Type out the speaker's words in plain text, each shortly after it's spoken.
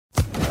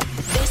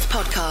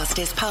podcast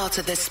is part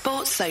of the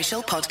Sports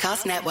Social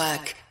Podcast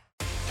Network.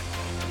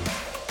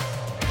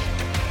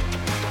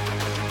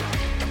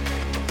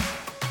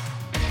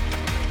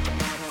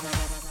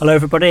 Hello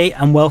everybody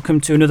and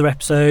welcome to another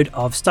episode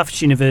of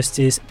Staffordshire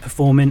University's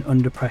Performing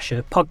Under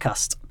Pressure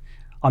podcast.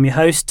 I'm your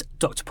host,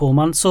 Dr. Paul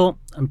Mansell,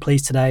 and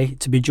pleased today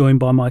to be joined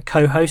by my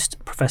co-host,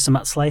 Professor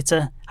Matt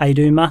Slater. How you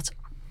doing, Matt?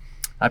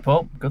 Hi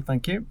Paul, good,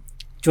 thank you.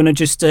 Do you want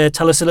to just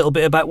tell us a little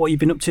bit about what you've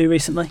been up to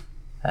recently?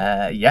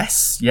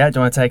 Yes, don't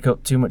want to take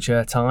up too much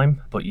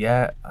time, but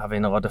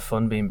having a lot of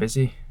fun, being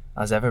busy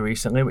as ever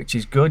recently, which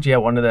is good.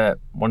 One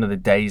of the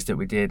days that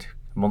we did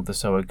a month or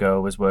so ago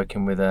was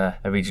working with a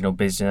regional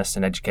business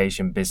and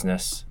education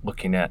business,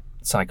 looking at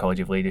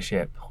psychology of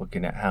leadership,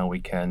 looking at how we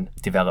can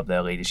develop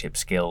their leadership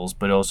skills,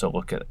 but also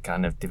look at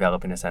kind of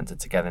developing a sense of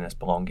togetherness,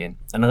 belonging,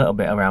 and a little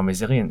bit around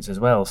resilience as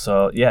well.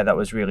 So that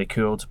was really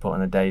cool to put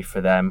on a day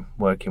for them,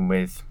 working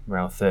with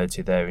around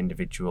 30 of their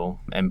individual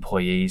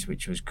employees,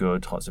 which was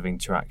good. Lots of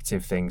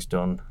interactive things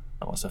done,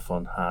 lots of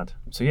fun had.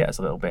 So it's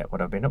a little bit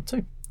what I've been up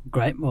to.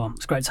 Great. Well,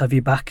 it's great to have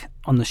you back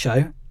on the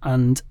show,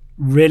 and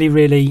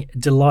really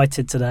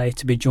delighted today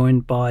to be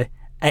joined by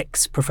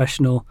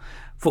ex-professional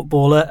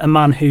footballer, a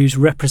man who's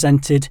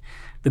represented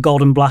the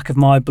gold and black of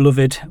my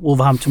beloved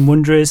Wolverhampton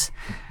Wanderers.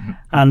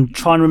 And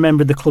try and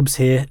remember the clubs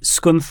here: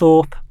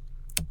 Scunthorpe,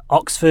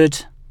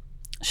 Oxford,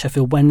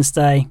 Sheffield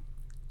Wednesday,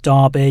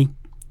 Derby,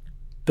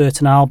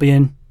 Burton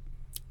Albion.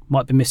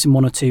 Might be missing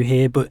one or two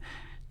here, but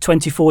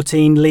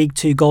 2014 League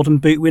 2 Golden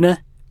Boot winner,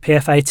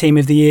 PFA Team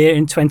of the Year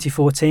in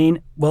 2014.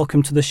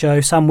 Welcome to the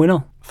show, Sam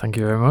Winnall. Thank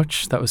you very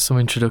much. That was some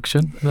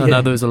introduction. I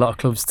know there was a lot of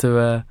clubs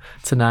to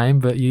name,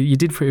 but you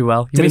did pretty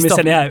well. Didn't miss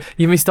any out.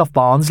 You missed off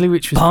Barnsley,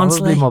 which was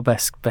probably my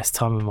best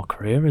time of my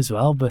career as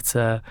well. But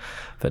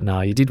no,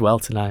 you did well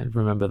tonight.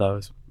 Remember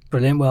those.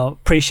 Brilliant. Well,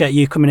 appreciate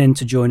you coming in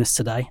to join us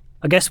today.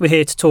 I guess we're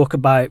here to talk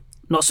about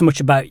not so much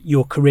about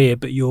your career,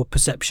 but your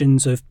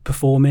perceptions of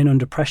performing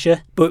under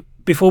pressure. But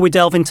before we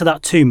delve into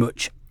that too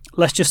much,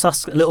 let's just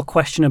ask a little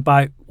question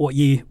about what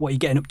you're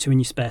getting up to in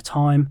your spare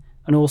time,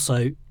 and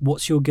also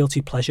what's your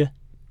guilty pleasure?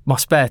 My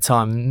spare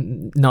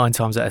time, 9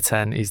 times out of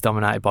 10, is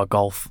dominated by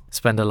golf.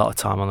 Spend a lot of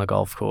time on the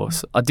golf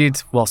course. I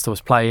did whilst I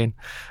was playing,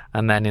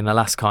 and then in the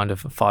last kind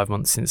of 5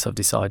 months since I've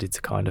decided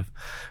to kind of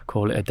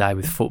call it a day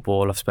with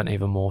football, I've spent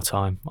even more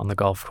time on the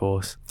golf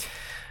course.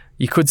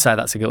 You could say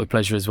that's a guilty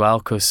pleasure as well,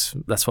 because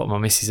that's what my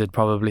missus would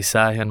probably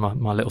say, and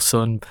my little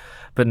son.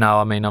 But no,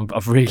 I mean,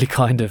 I've really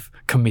kind of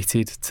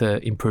committed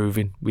to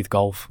improving with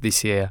golf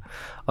this year.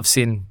 I've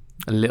seen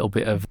a little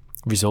bit of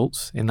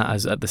results in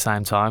that at the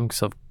same time,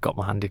 because I've got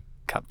my handicap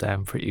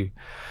down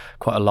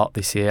quite a lot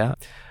this year.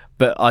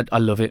 But I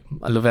love it.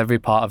 I love every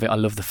part of it. I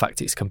love the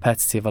fact it's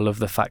competitive. I love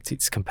the fact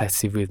it's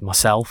competitive with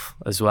myself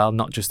as well,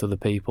 not just other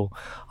people.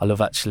 I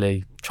love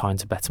actually trying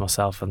to better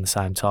myself at the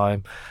same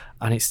time.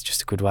 And it's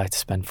just a good way to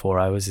spend 4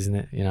 hours, isn't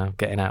it?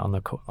 Getting out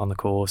on the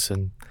course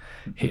and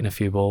hitting a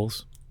few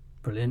balls.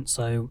 Brilliant.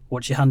 So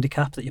what's your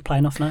handicap that you're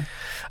playing off now?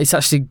 It's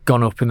actually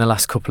gone up in the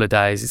last couple of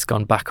days. It's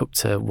gone back up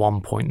to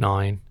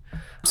 1.9.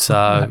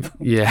 So,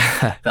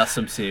 yeah. That's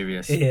some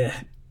serious.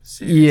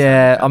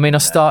 Yeah, I mean, I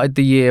started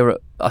the year at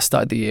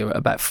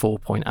about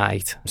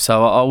 4.8.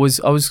 So I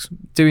was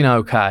doing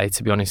okay,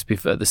 to be honest,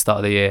 at the start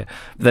of the year.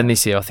 But then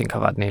this year, I think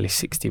I've had nearly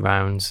 60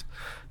 rounds,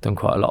 done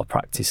quite a lot of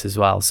practice as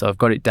well. So I've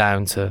got it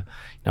down to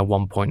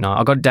 1.9.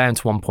 I got it down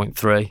to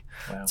 1.3.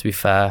 Wow. To be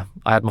fair,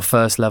 I had my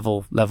first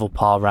level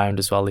par round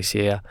as well this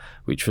year,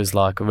 which was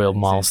like a real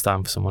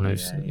milestone for someone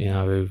who's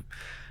who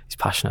is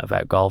passionate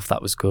about golf.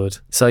 That was good.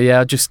 So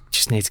I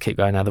just need to keep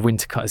going now. The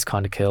winter has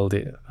kind of killed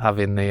it.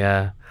 Having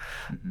the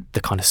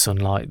kind of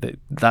sunlight,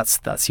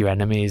 that's your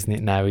enemy, isn't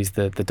it? Now is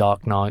the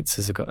dark nights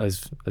as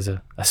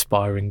a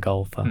aspiring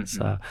golfer. Mm-hmm.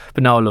 So,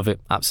 but no, I love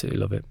it. Absolutely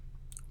love it.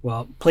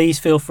 Well, please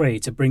feel free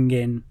to bring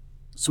in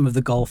some of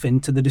the golf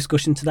into the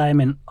discussion today. I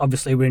mean,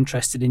 obviously we're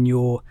interested in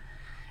your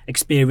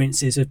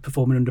experiences of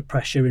performing under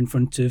pressure in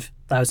front of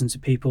thousands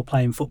of people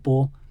playing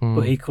football,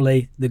 but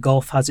equally the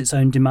golf has its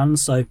own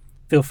demands. So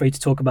feel free to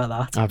talk about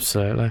that.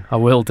 Absolutely, I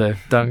will do.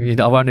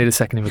 I won't need a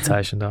second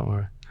invitation. Don't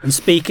worry. And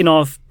speaking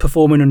of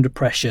performing under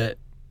pressure,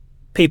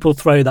 people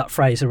throw that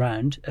phrase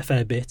around a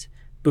fair bit.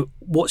 But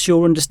what's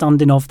your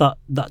understanding of that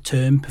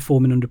term,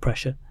 performing under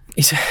pressure?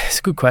 It's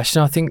a good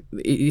question. I think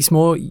it's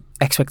more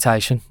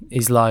expectation.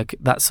 Is like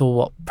that's all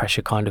what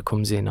pressure kind of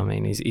comes in. I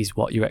mean, is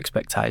what your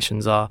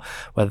expectations are,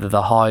 whether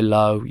they're high,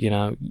 low.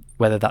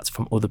 Whether that's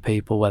from other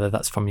people, whether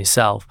that's from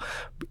yourself.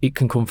 It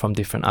can come from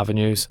different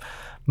avenues.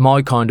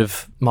 My kind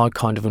of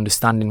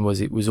understanding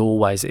was it was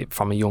always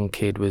from a young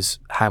kid was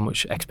how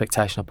much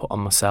expectation I put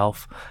on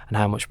myself and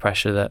how much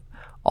pressure that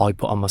I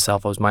put on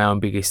myself. I was my own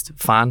biggest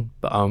fan,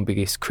 but own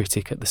biggest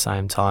critic at the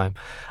same time.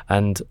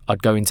 And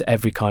I'd go into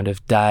every kind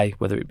of day,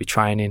 whether it be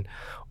training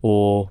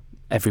or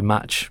every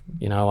match,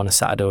 on a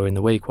Saturday or in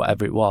the week,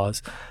 whatever it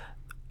was.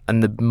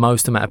 and the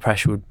most amount of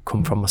pressure would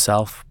come from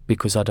myself,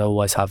 because I'd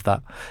always have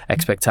that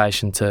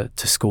expectation to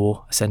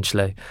score,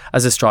 essentially.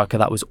 As a striker,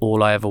 that was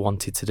all I ever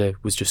wanted to do,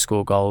 was just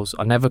score goals.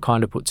 I never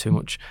kind of put too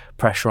much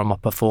pressure on my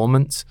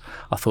performance.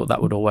 I thought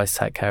that would always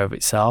take care of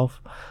itself.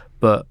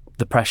 But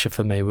the pressure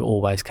for me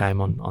always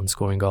came on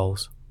scoring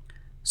goals.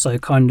 So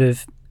kind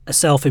of a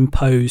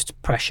self-imposed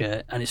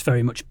pressure, and it's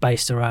very much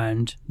based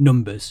around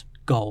numbers,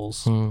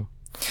 goals.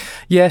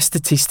 Yeah,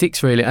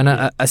 statistics really, and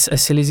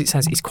as silly as it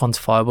sounds, it's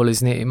quantifiable,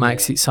 isn't it? It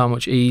makes it so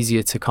much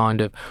easier to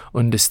kind of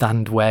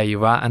understand where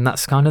you're at, and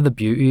that's kind of the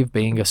beauty of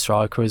being a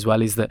striker as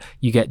well, is that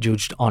you get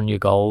judged on your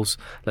goals.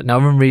 Like, no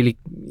one really,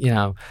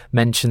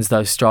 mentions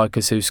those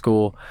strikers who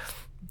score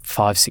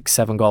 5, 6,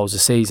 7 goals a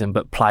season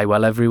but play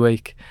well every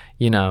week.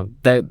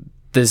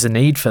 There's a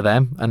need for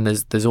them, and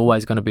there's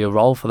always going to be a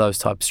role for those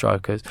type of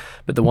strikers,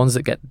 but the ones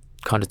that get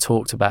kind of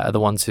talked about are the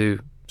ones who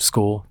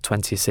score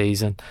 20 a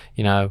season,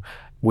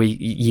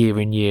 year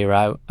in, year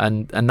out,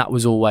 and that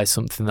was always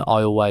something that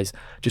I always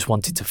just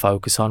wanted to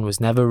focus on. Was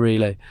never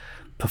really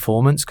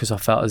performance, because I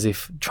felt as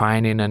if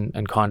training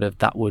and kind of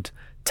that would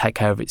take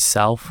care of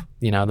itself.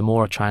 The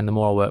more I trained, the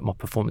more I worked, my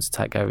performance would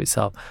take care of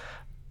itself.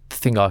 The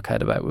thing I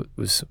cared about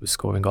was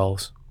scoring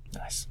goals.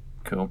 Nice,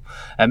 cool.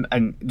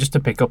 And just to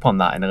pick up on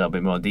that in a little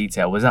bit more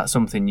detail, was that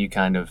something you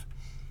kind of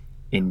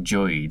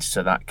enjoyed?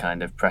 So that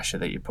kind of pressure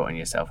that you put on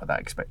yourself, or that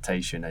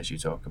expectation as you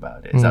talk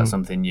about it, is that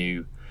something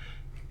you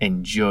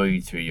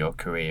enjoyed through your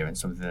career, and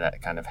something that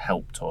kind of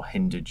helped or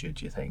hindered you,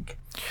 do you think?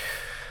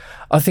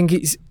 I think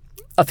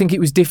it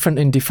was different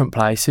in different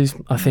places.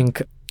 I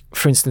think,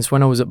 for instance,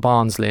 when I was at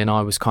Barnsley and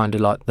I was kind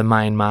of like the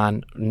main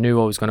man,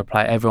 knew I was going to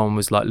play, everyone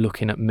was like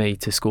looking at me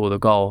to score the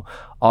goal.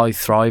 I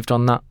thrived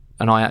on that,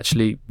 and I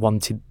actually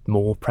wanted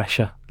more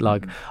pressure.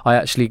 Like, I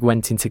actually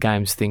went into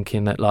games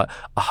thinking that, like,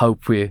 I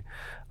hope we're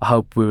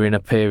in a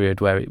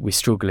period where we're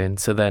struggling,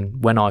 so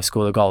then when I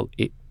score the goal,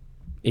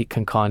 it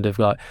can kind of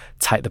like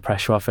take the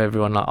pressure off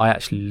everyone. Like, I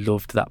actually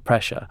loved that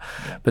pressure.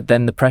 But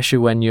then the pressure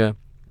when you're,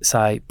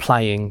 say,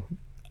 playing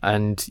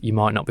and you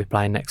might not be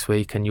playing next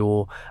week, and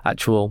your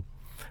actual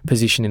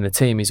position in the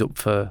team is up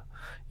for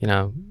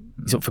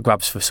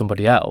grabs for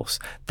somebody else,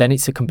 then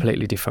it's a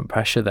completely different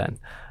pressure then.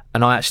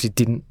 And I actually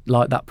didn't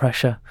like that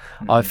pressure.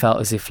 I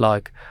felt as if,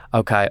 like,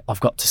 okay, I've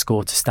got to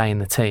score to stay in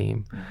the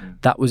team.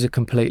 That was a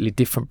completely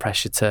different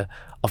pressure to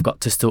I've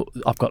got to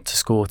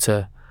score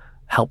to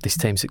help this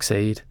team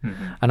succeed.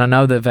 And I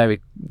know they're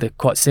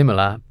quite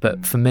similar,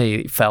 but for me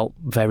it felt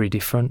very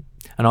different.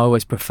 And I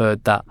always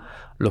preferred that,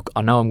 look,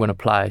 I know I'm going to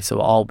play, so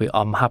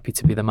I'm happy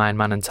to be the main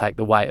man and take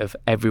the weight of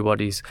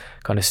everybody's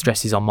kind of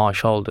stresses on my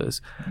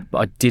shoulders. But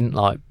I didn't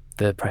like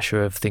the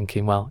pressure of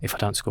thinking, well, if I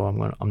don't score, I'm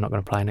not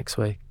going to play next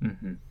week.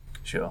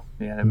 Sure,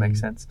 yeah, that makes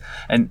sense.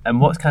 And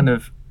what's kind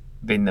of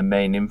been the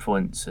main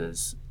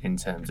influences in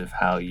terms of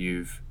how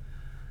you've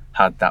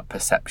had that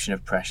perception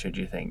of pressure,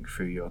 do you think,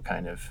 through your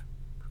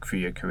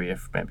career,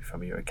 maybe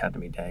from your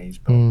academy days,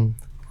 but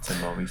to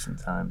more recent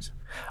times?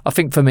 I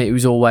think for me, it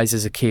was always,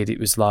 as a kid, it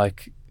was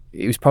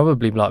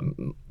probably like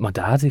my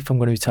dad, if I'm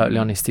going to be totally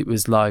honest. It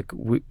was like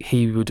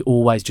he would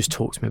always just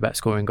talk to me about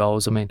scoring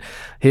goals. I mean,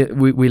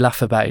 we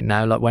laugh about it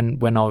now. Like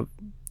when I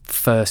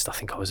first, I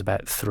think I was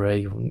about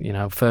 3,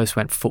 first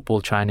went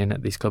football training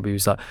at this club, he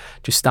was like,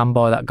 just stand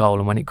by that goal,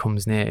 and when it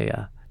comes near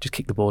you, just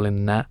kick the ball in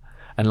the net.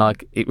 And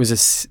like, it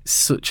was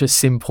such a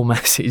simple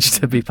message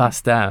to be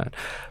passed down,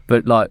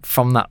 but like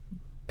from that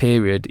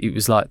period, it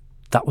was like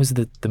that was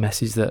the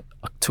message that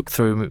I took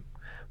through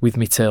with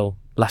me till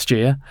last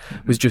year.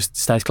 Was just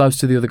stay as close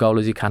to the other goal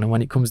as you can, and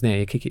when it comes near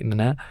you, kick it in the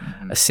net.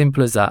 As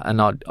simple as that.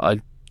 And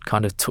I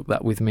kind of took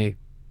that with me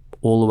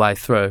all the way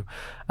through.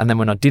 And then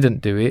when I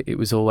didn't do it, it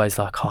was always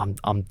like, oh,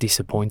 I'm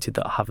disappointed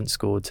that I haven't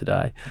scored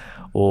today.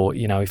 Or,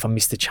 if I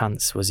missed a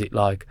chance, was it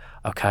like,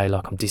 okay,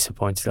 like I'm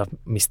disappointed I've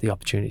missed the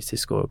opportunity to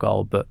score a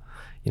goal, but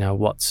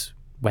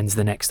when's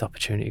the next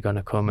opportunity going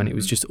to come? And it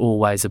was just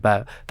always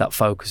about that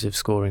focus of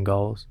scoring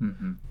goals.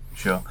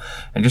 Sure.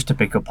 And just to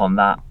pick up on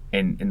that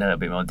in a little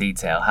bit more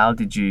detail, how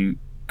did you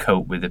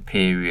cope with the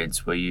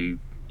periods where you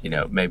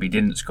maybe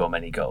didn't score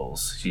many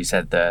goals? So you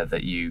said there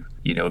that you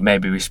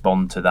maybe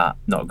respond to that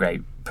not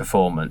great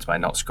performance by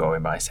not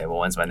scoring by saying, well,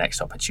 when's my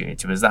next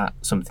opportunity? Was that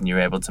something you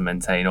were able to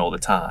maintain all the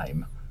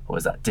time, or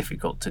was that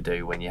difficult to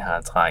do when you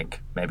had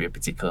like maybe a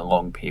particular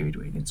long period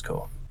where you didn't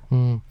score?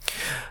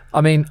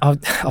 I mean,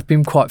 I've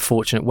been quite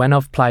fortunate. When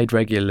I've played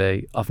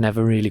regularly, I've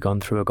never really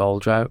gone through a goal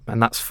drought,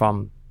 and that's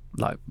from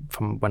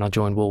when I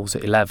joined Wolves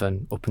at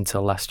 11 up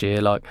until last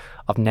year. Like,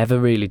 I've never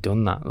really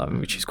done that,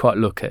 which is quite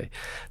lucky.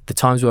 The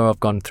times where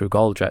I've gone through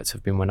goal droughts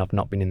have been when I've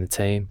not been in the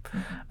team.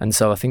 And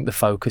so I think the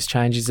focus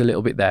changes a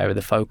little bit there.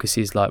 The focus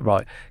is like,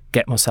 right,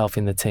 get myself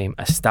in the team,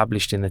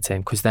 established in the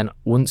team, because then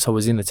once I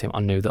was in the team,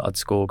 I knew that I'd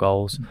score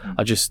goals.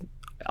 I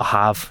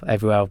have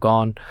everywhere I've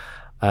gone,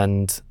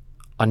 and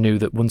I knew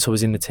that once I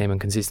was in the team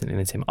and consistent in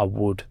the team, I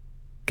would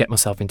get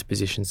myself into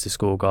positions to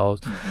score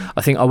goals.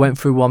 I think I went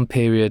through one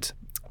period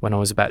when I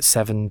was about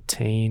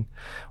 17,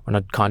 when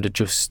I'd kind of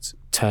just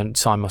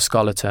signed my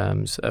scholar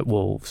terms at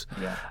Wolves.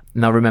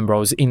 And I remember I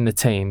was in the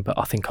team, but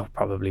I think I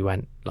probably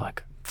went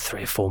like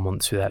 3 or 4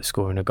 months without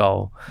scoring a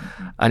goal,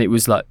 and it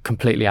was like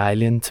completely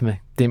alien to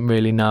me. Didn't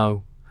really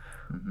know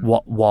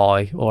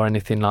why or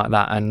anything like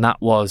that, and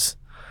that was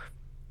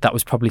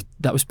probably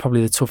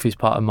the toughest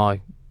part of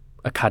my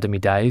academy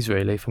days,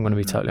 really, if I'm going to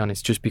be totally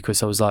honest, just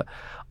because I was like,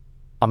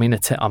 I'm in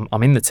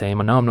the team.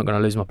 I know I'm not going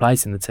to lose my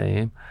place in the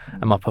team,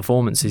 and my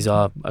performances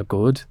are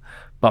good,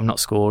 but I'm not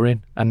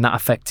scoring, and that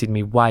affected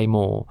me way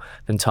more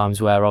than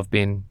times where I've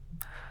been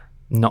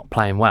not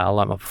playing well.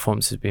 Like, my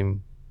performance has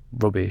been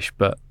rubbish,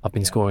 but I've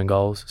been scoring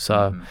goals.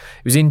 So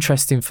it was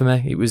interesting for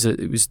me. It was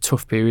a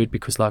tough period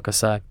because, like I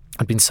say,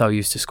 I'd been so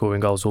used to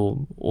scoring goals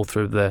all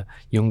through the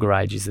younger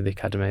ages of the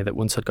academy that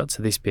once I'd got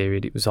to this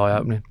period, it was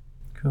eye-opening.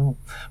 Cool.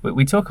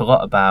 We talk a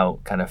lot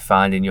about kind of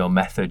finding your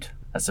method,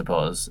 I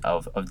suppose,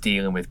 of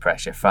dealing with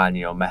pressure, finding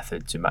your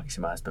method to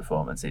maximise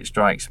performance. It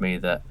strikes me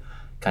that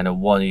kind of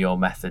one of your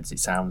methods, it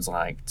sounds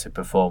like, to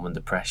perform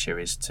under pressure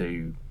is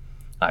to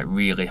like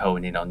really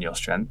hone in on your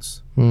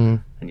strengths.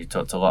 And you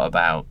talked a lot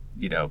about,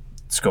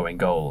 scoring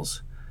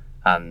goals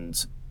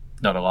and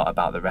not a lot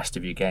about the rest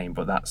of your game,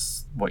 but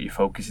that's what you're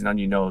focusing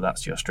on.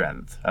 That's your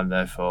strength, and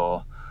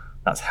therefore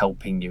that's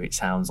helping you, it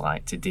sounds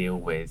like, to deal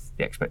with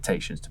the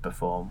expectations to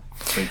perform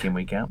week in,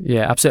 week out.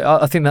 Yeah, absolutely.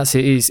 I think that's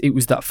it. It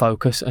was that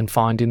focus and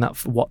finding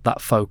what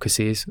that focus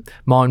is.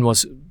 Mine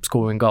was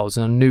scoring goals,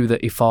 and I knew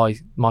that if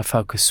my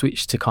focus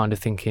switched to kind of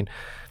thinking,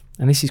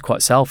 and this is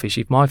quite selfish,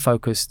 if my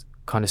focus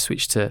kind of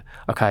switched to,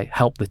 okay,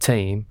 help the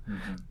team,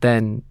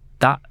 then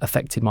that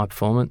affected my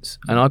performance.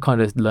 And I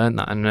kind of learned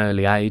that at an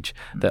early age,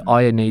 that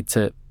I need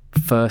to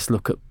first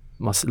look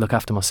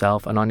after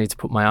myself, and I need to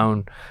put my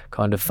own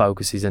kind of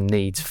focuses and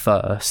needs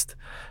first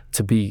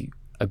to be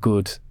a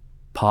good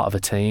part of a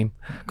team.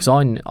 Because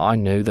I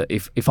knew that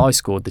if I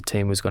scored, the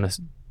team were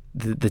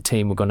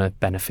going to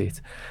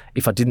benefit.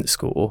 If I didn't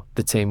score,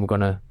 the team were going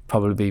to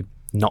probably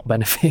not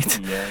benefit.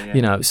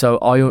 So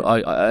I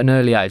at an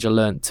early age I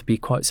learned to be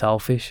quite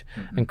selfish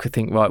and could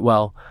think, right,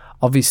 well,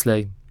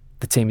 obviously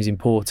the team is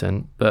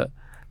important, but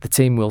the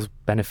team will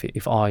benefit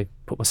if I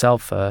put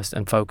myself first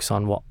and focus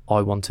on what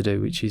I want to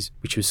do, which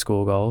was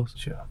score goals.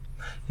 Sure.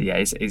 Yeah,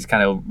 it's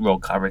kind of role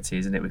clarity,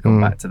 isn't it? We come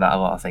back to that a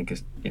lot, I think,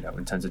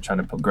 in terms of trying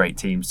to put great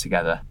teams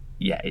together.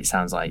 Yeah, it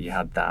sounds like you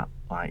had that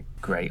like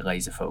great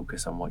laser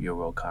focus on what your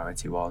role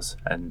clarity was,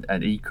 and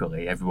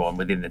equally everyone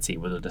within the team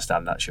would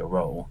understand that's your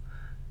role,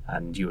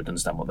 and you would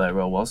understand what their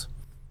role was.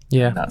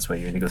 Yeah, and that's where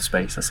you're in a good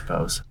space, I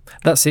suppose.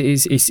 That's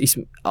it.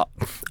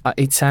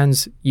 It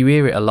sounds, you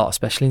hear it a lot,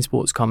 especially in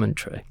sports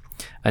commentary,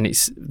 and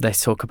they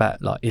talk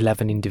about like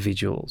 11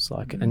 individuals,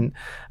 like and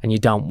you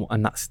don't,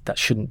 and that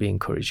shouldn't be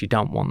encouraged. You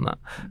don't want that.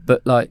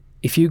 But like,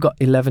 if you got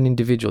 11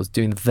 individuals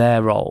doing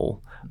their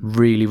role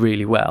really,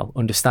 really well,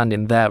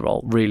 understanding their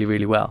role really,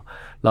 really well,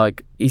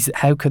 like,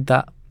 how could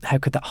that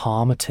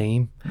harm a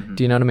team?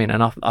 Do you know what I mean?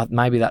 And I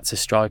maybe that's a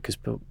striker's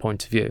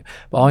point of view,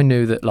 but I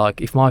knew that,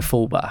 like, if my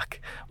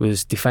fullback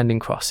was defending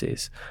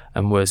crosses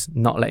and was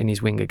not letting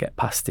his winger get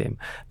past him,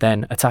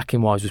 then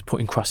attacking wise was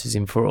putting crosses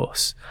in for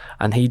us,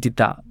 and he did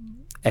that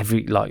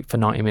for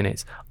 90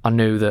 minutes, I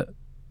knew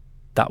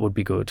that would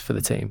be good for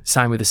the team.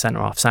 Same with the centre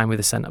half, same with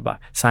the centre back,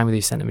 same with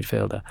the centre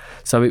midfielder.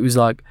 So it was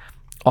like,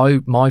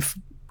 my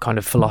kind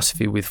of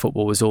philosophy with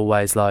football was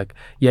always like,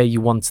 yeah,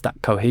 you want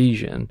that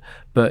cohesion,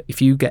 but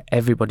if you get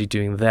everybody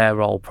doing their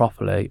role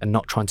properly and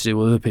not trying to do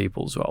other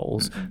people's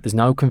roles, there's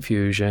no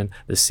confusion,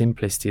 there's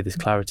simplicity, there's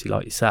clarity,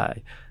 like you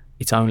say,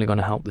 it's only going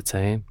to help the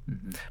team.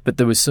 But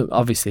there was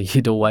obviously,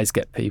 you'd always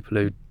get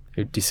people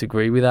who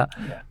disagree with that.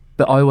 Yeah.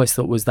 But I always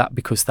thought, was that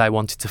because they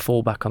wanted to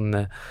fall back on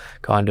the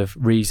kind of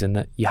reason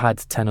that you had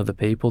 10 other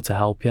people to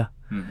help you?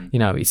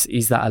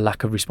 Is that a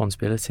lack of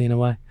responsibility in a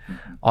way?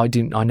 I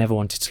never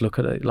wanted to look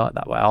at it like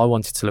that way. I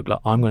wanted to look like,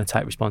 I'm going to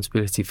take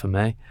responsibility for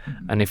me,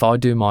 and if I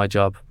do my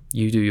job,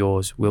 you do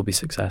yours, we'll be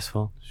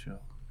successful. Sure.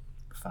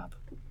 Fab.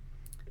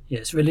 Yeah,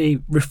 it's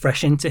really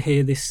refreshing to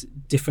hear this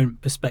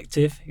different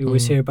perspective. You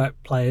always hear about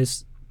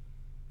players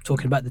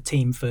talking about the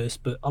team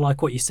first, but I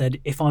like what you said.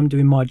 If I'm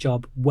doing my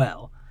job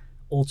well,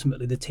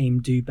 ultimately the team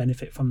do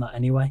benefit from that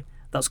anyway.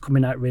 That's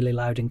coming out really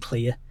loud and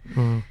clear.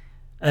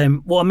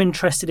 What I'm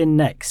interested in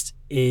next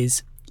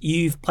is,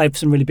 you've played for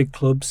some really big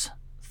clubs,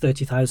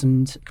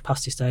 30,000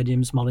 capacity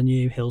stadiums,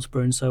 Molineux,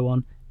 Hillsborough and so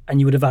on, and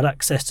you would have had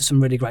access to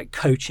some really great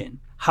coaching.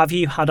 Have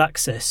you had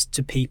access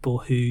to people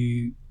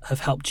who have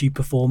helped you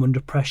perform under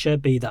pressure,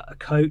 be that a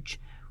coach,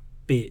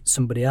 be it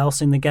somebody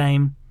else in the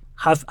game?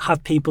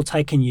 Have people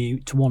taken you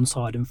to one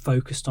side and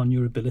focused on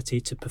your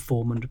ability to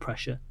perform under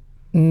pressure?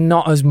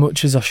 Not as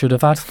much as I should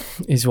have had,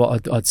 is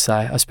what I'd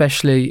say,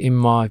 especially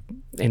in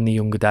the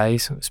younger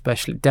days,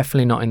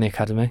 definitely not in the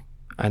academy,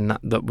 and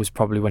that was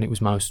probably when it was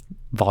most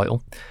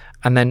vital.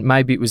 And then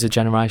maybe it was a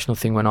generational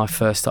thing when I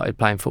first started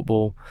playing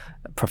football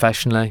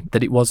professionally,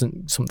 that it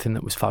wasn't something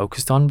that was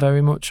focused on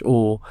very much,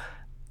 or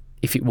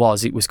if it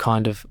was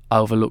kind of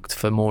overlooked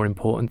for more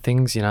important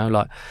things,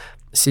 like,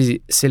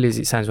 silly as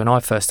it sounds, when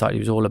I first started, it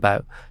was all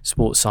about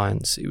sports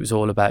science. It was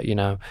all about,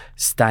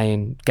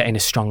 getting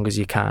as strong as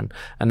you can.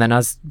 And then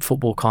as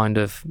football kind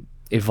of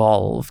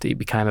evolved, it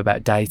became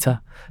about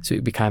data. So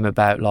it became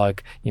about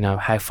like, you know,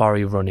 how far are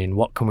you running?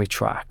 What can we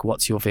track?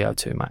 What's your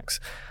VO2 max?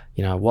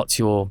 You know, what's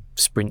your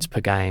sprints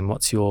per game?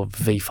 What's your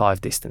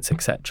V5 distance,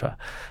 etc.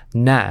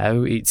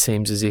 Now it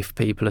seems as if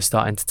people are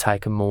starting to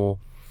take a more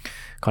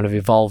kind of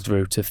evolved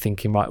route of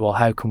thinking, right, well,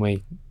 how can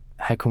we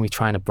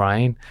train a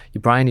brain?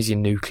 Your brain is your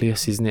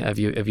nucleus, isn't it, of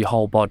your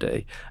whole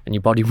body, and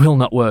your body will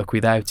not work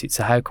without it.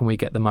 So how can we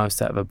get the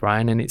most out of a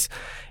brain? And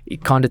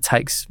it kind of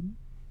takes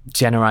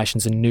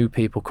generations of new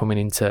people coming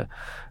into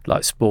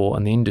like sport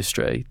and the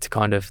industry to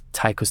kind of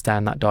take us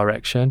down that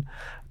direction.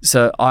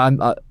 So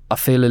I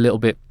feel a little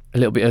bit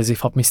as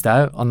if I've missed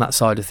out on that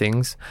side of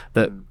things.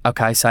 That,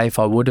 okay, say if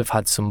I would have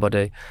had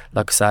somebody,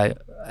 like I say,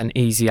 an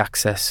easy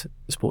access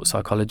sports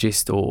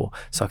psychologist or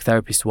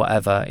psychotherapist or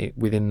whatever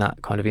within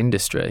that kind of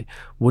industry,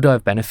 would I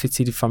have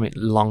benefited from it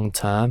long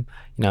term?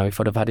 You know, if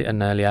I'd have had it at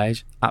an early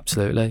age?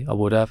 Absolutely, I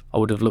would have. I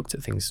would have looked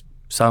at things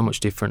so much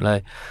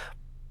differently,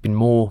 been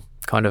more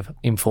kind of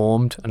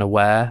informed and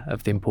aware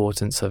of the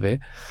importance of it.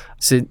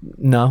 So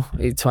no,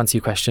 to answer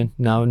your question,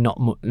 no,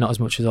 not as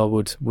much as I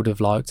would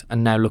have liked.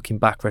 And now looking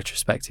back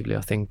retrospectively,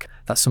 I think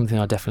that's something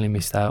I definitely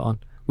missed out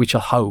on, which I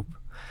hope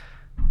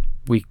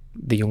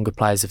the younger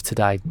players of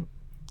today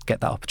get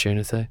that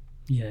opportunity.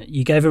 Yeah,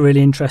 you gave a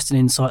really interesting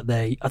insight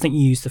there. I think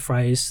you used the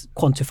phrase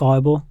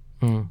quantifiable,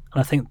 and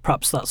I think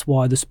perhaps that's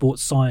why the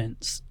sports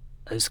science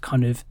has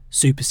kind of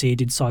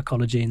superseded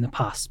psychology in the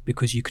past,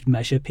 because you could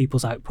measure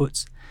people's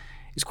outputs.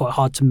 It's quite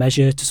hard to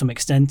measure, to some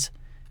extent,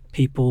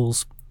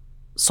 people's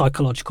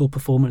psychological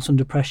performance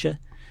under pressure,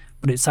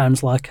 but it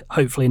sounds like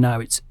hopefully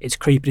now it's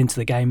creeping into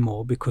the game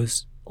more,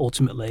 because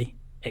ultimately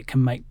it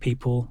can make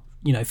people,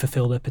 you know,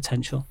 fulfill their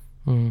potential.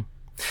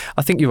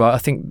 I think you're right. I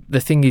think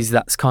the thing is,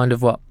 that's kind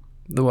of what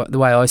the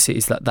way I see it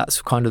is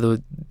that's kind of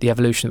the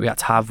evolution that we had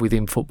to have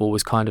within football,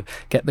 was kind of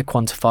get the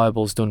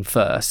quantifiables done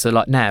first. So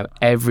like now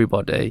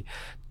everybody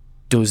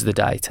does the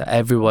data,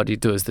 everybody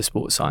does the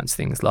sports science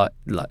things. Like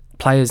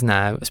players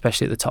now,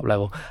 especially at the top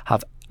level,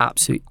 have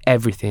absolutely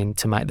everything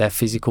to make their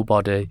physical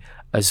body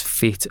as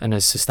fit and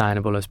as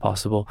sustainable as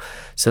possible.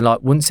 So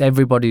like once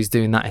everybody's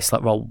doing that, it's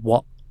like,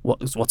 well,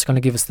 what's going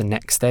to give us the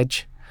next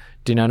edge?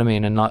 Do you know what I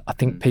mean? And like, I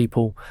think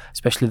people,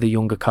 especially the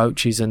younger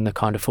coaches and the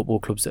kind of football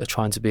clubs that are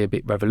trying to be a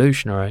bit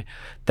revolutionary,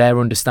 they're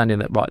understanding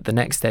that, right, the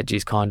next edge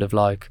is kind of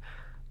like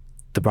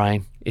the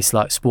brain. It's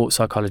like sports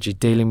psychology,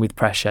 dealing with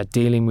pressure,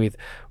 dealing with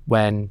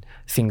when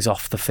things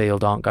off the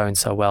field aren't going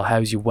so well.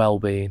 How's your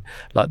well-being?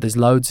 Like there's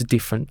loads of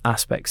different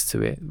aspects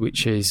to it,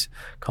 which is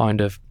kind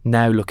of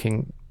now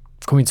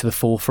coming to the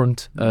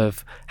forefront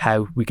of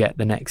how we get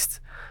the next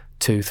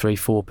 2, 3,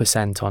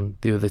 4% on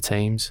the other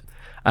teams.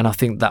 And I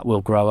think that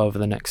will grow over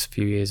the next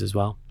few years as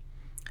well.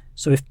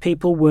 So if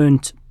people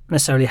weren't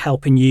necessarily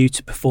helping you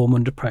to perform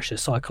under pressure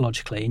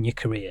psychologically in your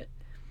career,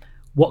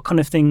 what kind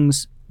of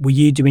things were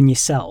you doing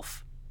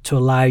yourself to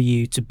allow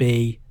you to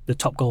be the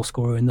top goal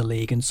scorer in the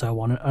league and so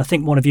on? And I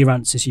think one of your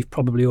answers, you've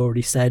probably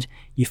already said,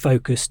 you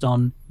focused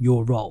on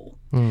your role.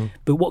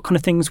 But what kind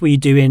of things were you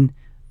doing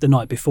the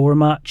night before a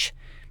match,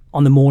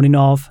 on the morning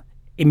of,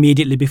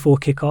 immediately before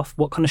kickoff?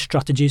 What kind of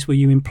strategies were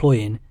you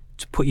employing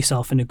to put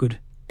yourself in a good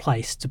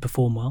place to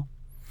perform well?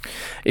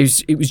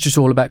 It was just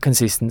all about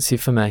consistency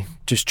for me,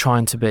 just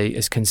trying to be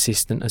as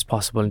consistent as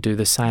possible and do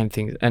the same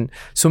thing. And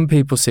some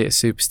people see it as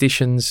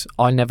superstitions.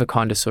 I never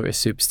kind of saw it as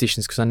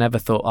superstitions, because I never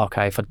thought,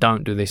 okay, if I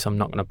don't do this, I'm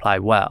not going to play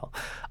well.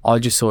 I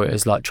just saw it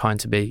as like trying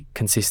to be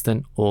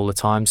consistent all the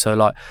time. So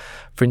like,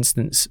 for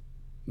instance,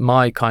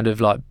 my kind of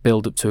like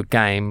build up to a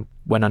game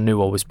when I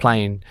knew I was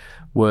playing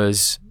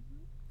was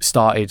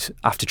started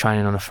after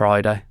training on a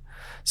Friday.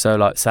 So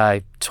like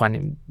say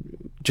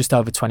just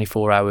over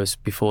 24 hours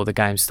before the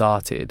game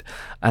started,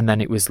 and then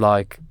it was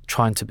like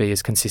trying to be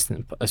as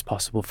consistent as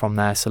possible from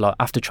there. So like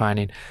after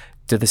training,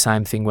 do the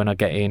same thing when I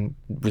get in,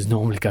 was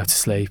normally go to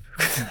sleep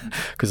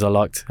because I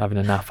liked having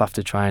a nap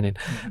after training.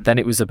 Then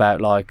it was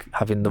about like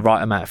having the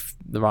right amount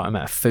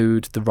of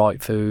food, the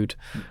right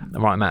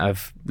amount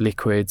of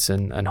liquids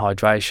and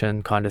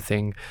hydration kind of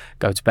thing.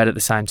 Go to bed at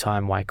the same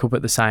time, wake up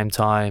at the same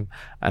time,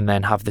 and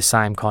then have the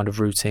same kind of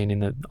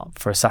routine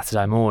for a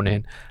Saturday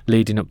morning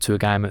leading up to a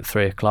game at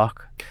 3:00.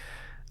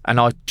 And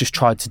I just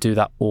tried to do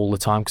that all the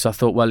time, because I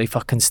thought, well, if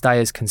I can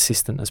stay as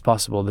consistent as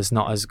possible, there's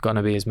not going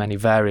to be as many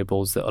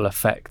variables that will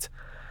affect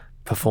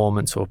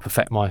performance or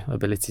affect my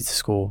ability to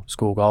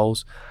score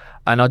goals.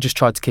 And I just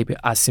tried to keep it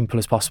as simple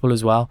as possible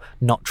as well,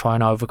 not try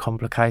and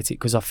overcomplicate it,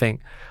 because I think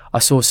I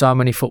saw so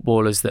many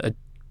footballers that are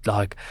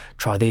like,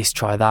 try this,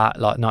 try that,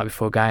 like night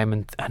before a game,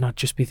 and I'd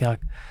just be like,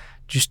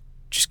 just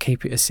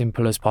keep it as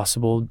simple as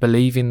possible.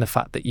 Believe in the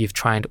fact that you've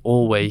trained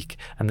all week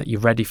and that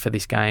you're ready for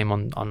this game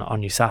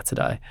on your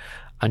Saturday,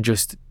 and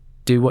just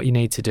do what you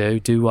need to do.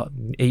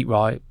 Eat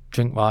right,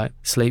 drink right,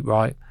 sleep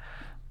right.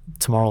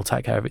 Tomorrow will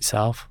take care of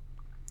itself.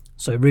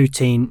 So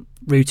routine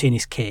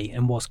is key,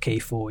 and was key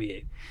for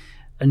you.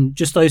 And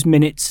just those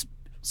minutes,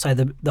 say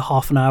the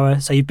half an hour,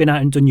 say you've been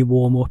out and done your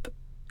warm-up,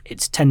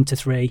 it's 10 to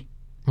 3.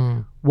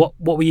 What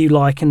were you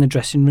like in the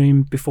dressing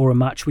room before a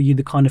match? Were you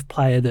the kind of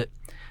player that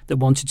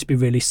wanted to be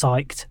really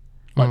psyched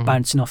like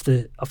bouncing off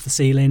the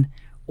ceiling,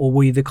 or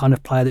were you the kind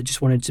of player that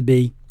just wanted to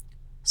be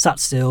sat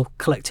still,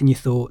 collecting your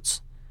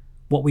thoughts?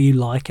 What were you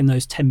like in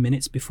those 10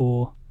 minutes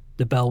before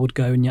the bell would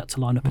go and you had to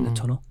line up in the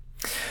tunnel?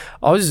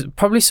 I was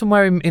probably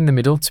somewhere in the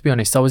middle, to be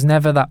honest. I was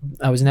never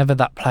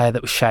that player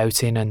that was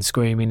shouting and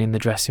screaming in the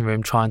dressing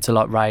room, trying to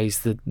like raise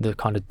the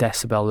kind of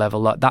decibel level.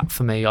 Like that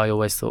for me, I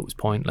always thought was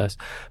pointless.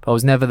 But I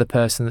was never the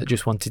person that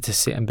just wanted to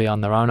sit and be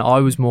on their own.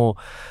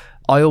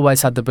 I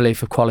always had the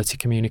belief of quality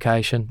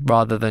communication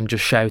rather than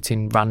just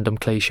shouting random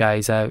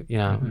cliches out, you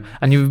know.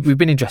 And we've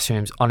been in dressing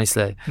rooms,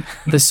 honestly.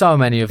 There's so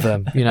many of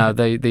them, you know,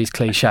 these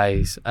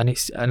cliches,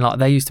 and like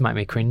they used to make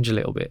me cringe a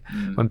little bit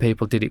when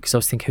people did it, because I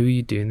was thinking, who are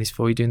you doing this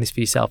for? Are you doing this for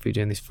yourself? Are you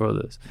doing this for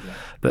others? Yeah.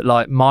 But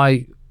like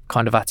my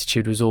kind of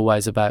attitude was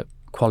always about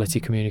quality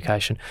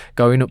communication,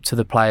 going up to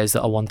the players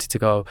that I wanted to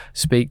go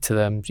speak to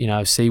them, you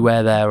know, see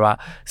where they're at,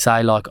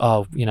 say like,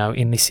 oh, you know,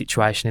 in this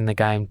situation in the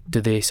game,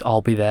 do this,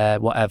 I'll be there,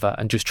 whatever,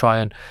 and just try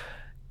and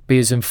be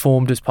as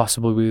informed as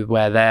possible with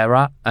where they're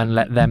at and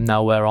let them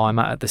know where I'm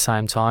at the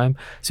same time.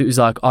 So it was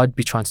like I'd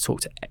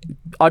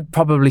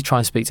probably try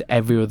and speak to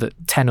the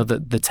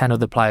 10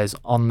 other players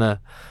on the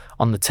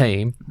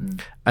team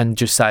and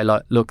just say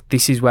like, look,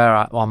 this is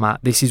where I'm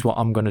at, this is what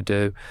I'm going to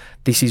do,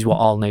 this is what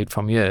I'll need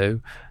from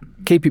you.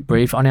 Keep it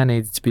brief. I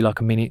needed to be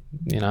like a minute,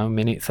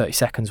 30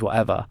 seconds,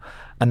 whatever.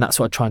 And that's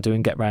what I try and do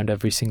and get around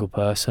every single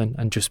person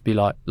and just be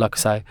like I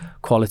say,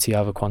 quality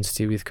over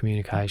quantity with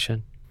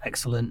communication.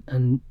 Excellent.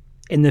 And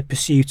in the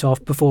pursuit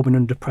of performing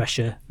under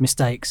pressure,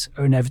 mistakes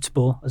are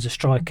inevitable. As a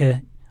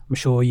striker, I'm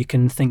sure you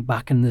can think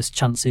back and there's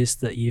chances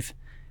that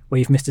where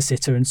you've missed a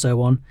sitter and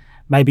so on.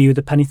 Maybe you're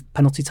the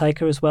penalty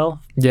taker as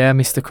well? Yeah, I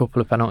missed a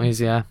couple of penalties,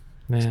 yeah.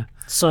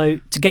 So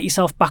to get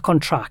yourself back on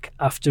track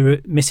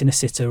after missing a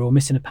sitter or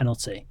missing a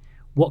penalty,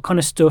 what kind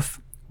of stuff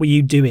were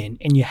you doing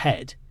in your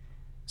head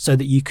so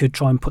that you could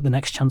try and put the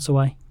next chance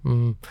away?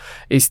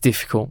 It's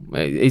difficult.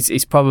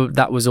 It's probably,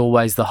 that was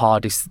always the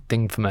hardest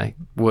thing for me,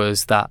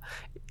 was that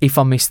if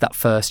I missed that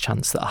first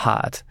chance that I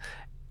had,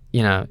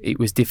 you know, it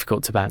was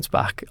difficult to bounce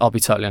back. I'll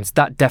be totally honest.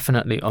 That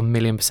definitely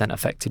 1,000,000%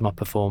 affected my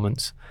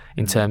performance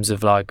in terms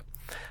of like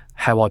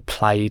how I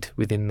played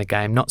within the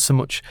game. Not so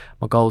much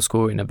my goal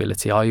scoring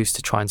ability. I used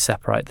to try and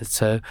separate the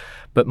two,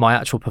 but my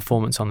actual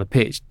performance on the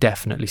pitch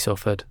definitely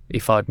suffered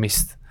if I'd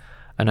missed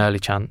an early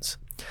chance.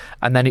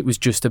 And then it was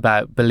just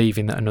about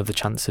believing that another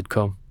chance had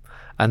come.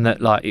 And that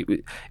like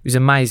it was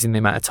amazing the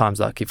amount of times,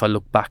 like if I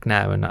look back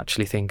now and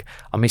actually think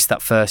I missed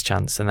that first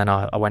chance and then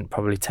I went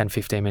probably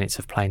 10-15 minutes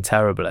of playing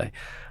terribly.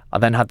 I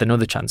then had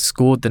another chance,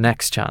 scored the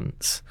next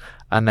chance,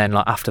 and then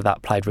like after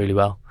that played really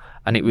well.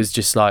 And it was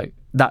just like,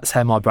 that's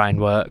how my brain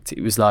worked.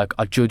 It was like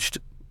I judged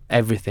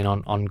everything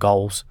on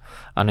goals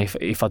and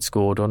if I'd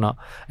scored or not.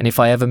 And if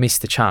I ever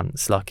missed a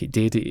chance, like it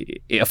did,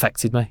 it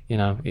affected me, you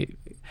know, it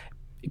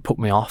put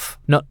me off.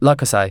 Not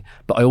like I say,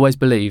 but I always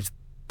believed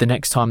the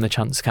next time the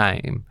chance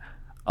came,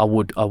 I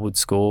would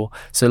score.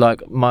 So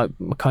like my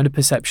kind of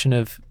perception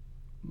of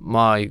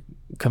my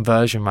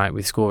conversion rate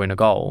with scoring a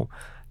goal,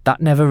 that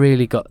never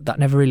really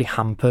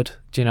hampered.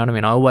 Do you know what I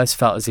mean? I always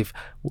felt as if,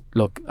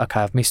 look,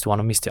 okay, I've missed one,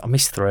 I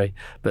missed 3,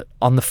 but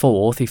on the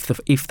fourth,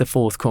 if the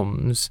fourth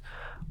comes,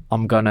 I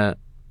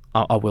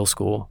will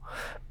score.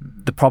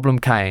 The problem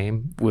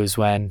came was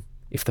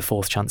if the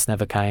fourth chance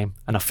never came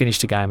and I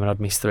finished a game and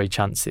I'd missed 3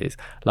 chances,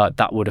 like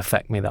that would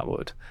affect me. That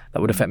would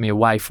affect me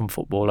away from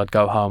football. I'd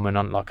go home and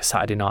on like a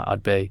Saturday night,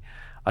 I'd be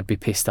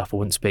pissed off. I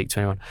wouldn't speak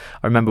to anyone.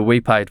 I remember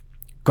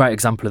great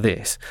example of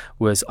this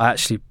was I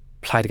actually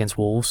played against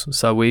Wolves.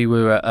 So we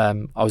were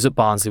I was at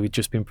Barnsley. We'd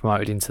just been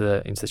promoted into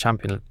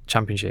the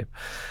championship,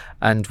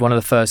 and one of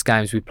the first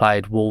games we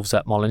played Wolves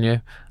at Molineux.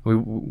 We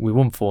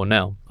won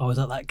 4-0. I was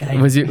at that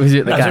game. Was it the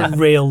game? That's a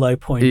real low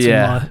point in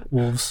my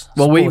Wolves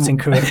sporting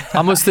career.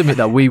 I must admit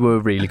that we were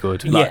really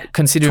good. Like, yeah,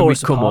 considering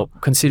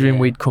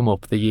we'd come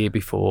up the year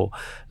before,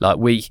 like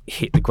we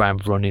hit the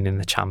ground running in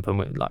the champ,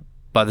 and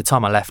by the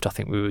time I left, I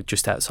think we were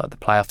just outside the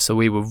playoffs. So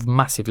we were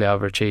massively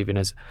overachieving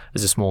as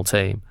a small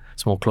team,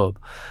 small club.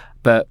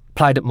 But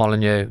played at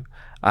Molineux,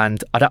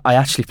 and I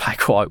actually played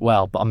quite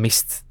well, but I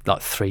missed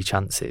like 3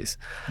 chances.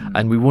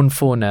 And we won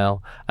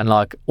 4-0, and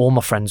like all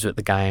my friends were at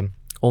the game,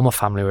 all my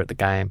family were at the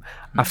game.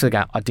 After the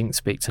game, I didn't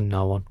speak to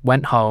no one.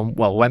 Went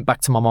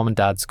back to my mum and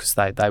dad's because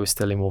they were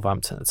still in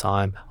Wolverhampton at the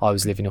time. I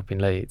was living up in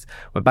Leeds.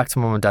 Went back to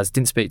my mum and dad's,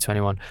 didn't speak to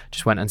anyone,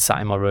 just went and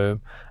sat in my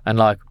room. And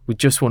like, we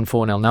just won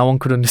 4-0. No one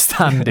could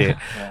understand it.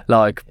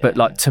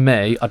 But to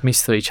me, I'd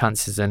missed 3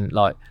 chances and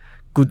like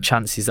good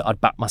chances that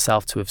I'd backed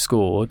myself to have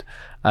scored.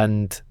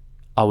 And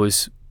I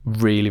was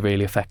really,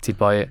 really affected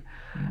by it.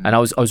 And I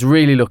was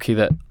really lucky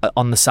that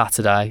on the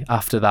Saturday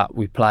after that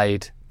we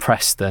played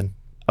Preston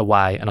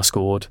away and I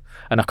scored.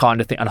 And I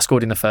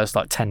scored in the first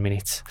like 10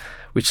 minutes,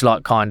 which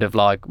like kind of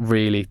like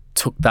really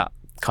took that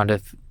kind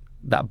of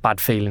that bad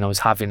feeling I was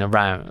having, took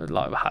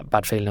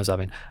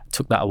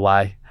that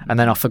away. And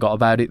then I forgot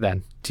about it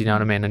then. Do you know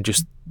what I mean? And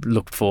just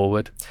looked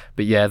forward.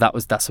 But yeah,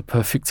 that's a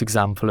perfect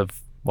example of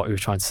what you were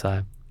trying to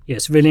say. Yeah,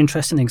 it's a really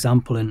interesting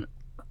example, and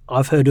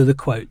I've heard other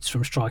quotes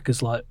from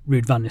strikers like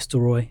Ruud van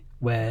Nistelrooy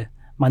where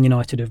Man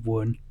United have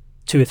won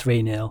 2 or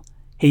 3-0,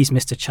 he's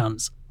missed a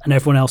chance, and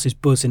everyone else is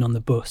buzzing on the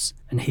bus,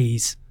 and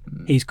he's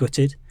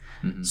gutted.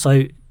 Mm-hmm.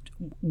 So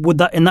would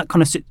that, in that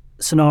kind of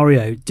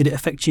scenario, did it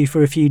affect you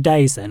for a few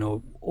days then,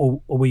 or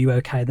were you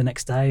okay the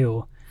next day,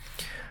 or?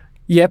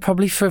 Yeah,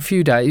 probably for a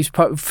few days.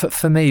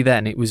 For me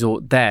then, it was all,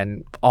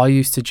 then I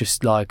used to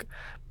just like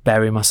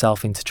bury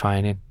myself into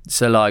training.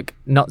 So like,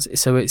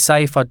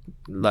 say if I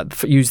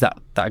like use that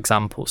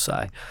example,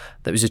 say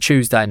that was a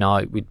Tuesday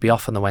night, we'd be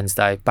off on the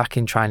Wednesday, back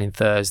in training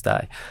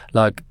Thursday,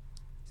 like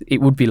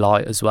it would be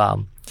light as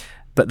well.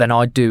 But then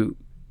I'd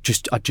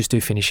just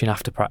do finishing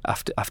after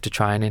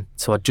training.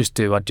 So I'd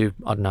do, I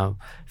don't know,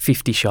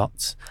 50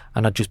 shots,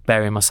 and I'd just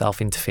bury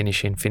myself into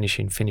finishing,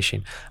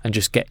 and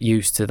just get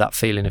used to that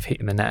feeling of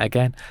hitting the net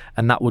again.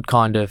 And that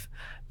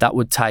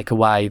would take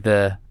away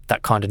that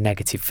kind of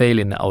negative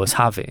feeling that I was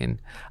having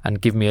and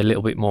give me a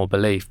little bit more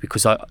belief,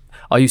 because I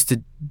used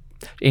to,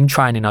 in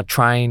training, I'd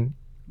train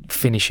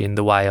finishing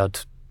the way I'd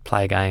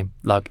play a game.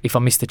 Like if I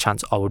missed a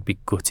chance, I would be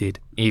gutted,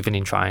 even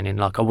in training.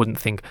 Like I wouldn't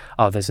think,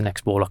 oh, there's the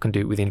next ball, I can do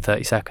it within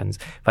 30 seconds.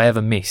 If I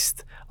ever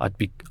missed, I'd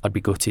be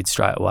gutted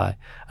straight away.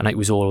 And it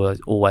was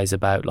always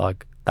about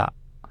like that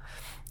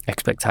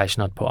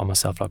expectation I'd put on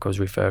myself, like I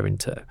was referring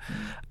to.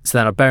 So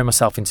then I'd bury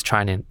myself into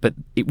training, but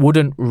it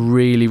wouldn't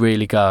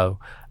really go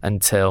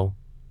until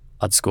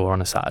I'd score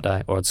on a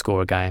Saturday or I'd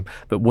score a game.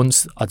 But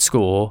once I'd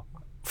score,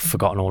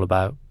 forgotten all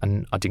about,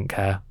 and I didn't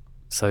care.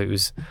 So it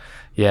was,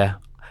 yeah,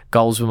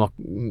 goals were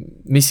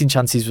missing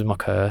chances was my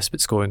curse, but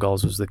scoring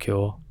goals was the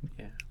cure.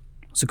 Yeah,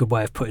 it's a good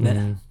way of putting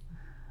it.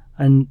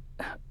 And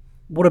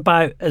what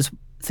about, as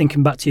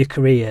thinking back to your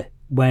career,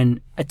 when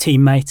a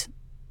teammate,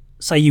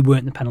 say you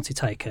weren't the penalty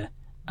taker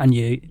and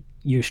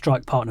your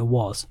strike partner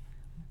was,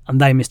 and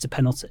they missed a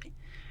penalty,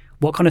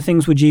 what kind of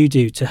things would you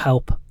do to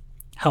help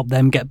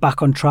them get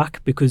back on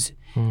track? Because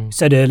you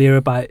said earlier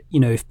about,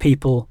 if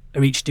people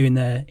are each doing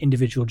their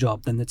individual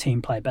job, then the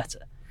team play better.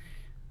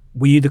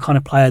 Were you the kind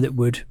of player that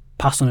would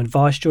pass on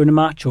advice during a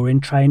match or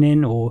in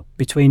training or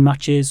between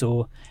matches,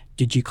 or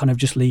did you kind of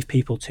just leave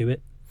people to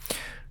it?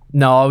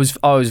 No, I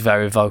was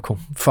very vocal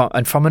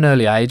from an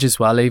early age as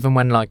well. Even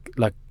when like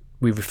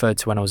we referred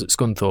to when I was at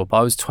Scunthorpe, I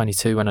was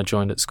 22 when I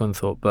joined at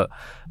Scunthorpe, but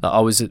I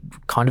was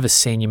kind of a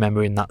senior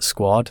member in that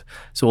squad.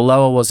 So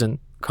although I wasn't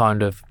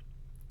kind of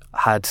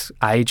had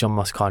age on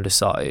my kind of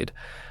side,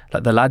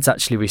 like the lads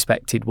actually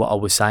respected what I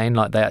was saying.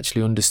 Like they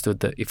actually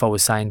understood that if I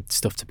was saying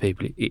stuff to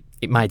people,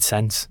 it made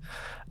sense.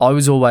 I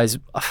was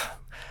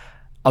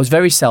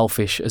very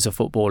selfish as a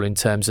footballer in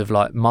terms of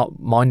like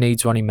my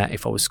needs were only met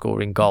if I was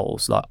scoring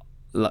goals.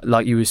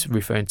 Like you was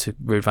referring to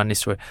Ruud van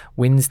Nistelrooy,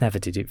 wins never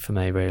did it for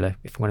me really,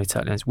 if I'm going to be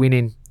totally honest.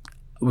 Winning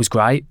was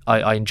great.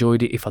 I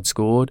enjoyed it if I'd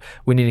scored.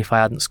 Winning if I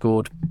hadn't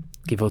scored,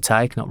 give or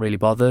take, not really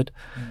bothered.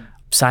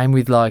 Same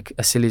with, like,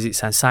 as silly as it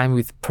sounds, same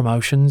with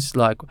promotions.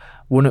 Like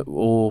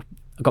I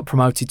got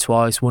promoted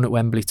twice, won at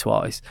Wembley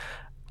twice.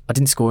 I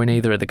didn't score in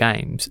either of the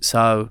games.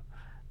 So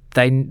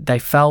they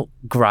felt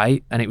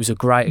great, and it was a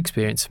great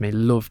experience for me.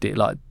 Loved it,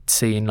 like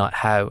seeing like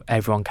how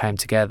everyone came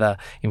together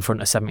in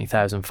front of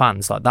 70,000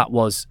 fans. Like that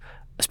was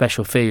a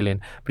special feeling,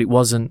 but it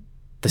wasn't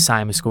the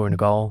same as scoring a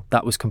goal.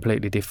 That was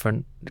completely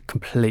different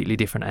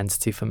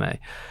entity for me.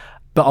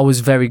 But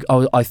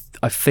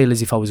I feel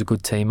as if I was a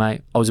good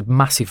teammate. I was a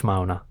massive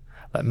moaner.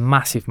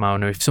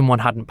 If someone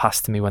hadn't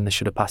passed to me when they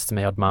should have passed to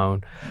me, I'd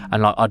moan.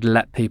 And like I'd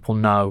let people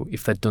know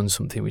if they'd done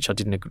something which I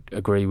didn't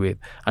agree with.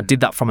 I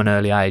did that from an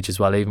early age as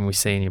well, even with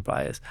senior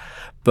players.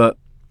 But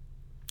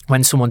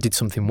when someone did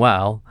something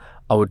well,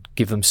 I would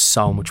give them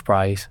so much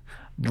praise,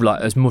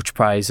 like as much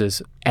praise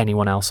as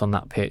anyone else on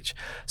that pitch.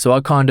 So I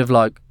kind of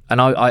like,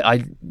 and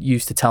I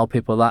used to tell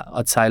people that.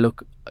 I'd say,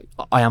 look,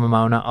 I am a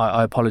moaner,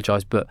 I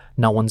apologise, but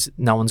no one's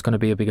going to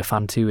be a bigger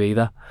fan to you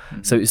either.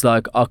 So it's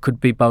like I could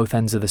be both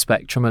ends of the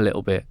spectrum a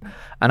little bit.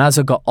 And as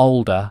I got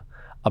older,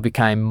 I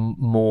became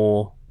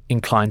more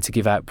inclined to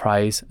give out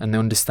praise, and the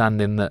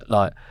understanding that,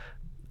 like,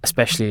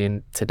 especially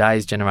in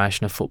today's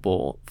generation of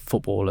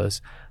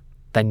footballers,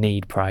 they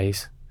need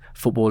praise.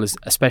 Footballers,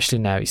 especially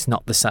now, it's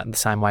not the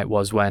same way it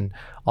was when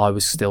I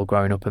was still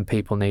growing up and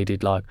people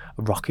needed like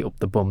a rocket up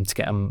the bum to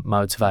get them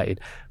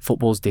motivated.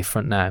 Football's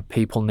different now.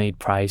 People need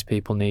praise,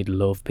 people need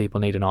love,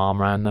 people need an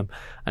arm around them,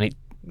 and it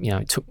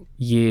took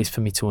years for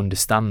me to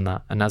understand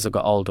that. And as I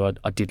got older,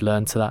 I did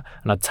learn to that,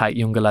 and I'd take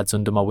younger lads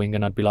under my wing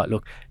and I'd be like,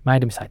 look,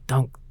 made a mistake,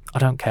 I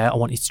don't care, I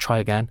want you to try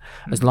again.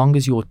 As long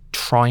as you're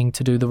trying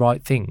to do the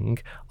right thing,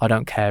 I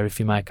don't care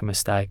if you make a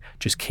mistake,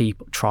 just keep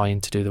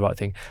trying to do the right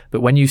thing. But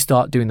when you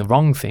start doing the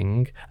wrong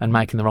thing and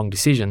making the wrong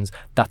decisions,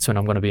 that's when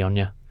I'm going to be on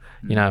you,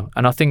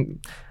 And I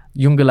think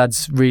younger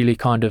lads really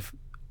kind of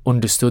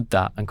understood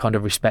that and kind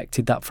of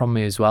respected that from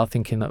me as well,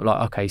 thinking that,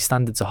 like, okay,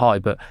 standards are high,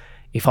 but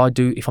if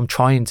I'm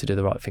trying to do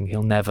the right thing,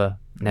 he'll never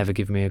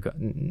give me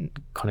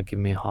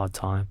a hard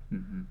time.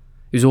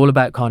 It was all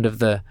about kind of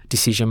the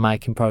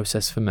decision-making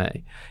process for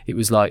me. It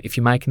was like, if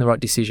you're making the right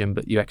decision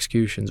but your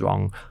execution's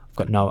wrong, I've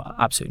got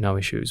absolutely no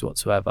issues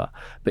whatsoever.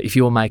 But if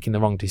you're making the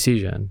wrong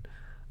decision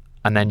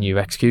and then your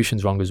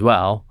execution's wrong as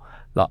well,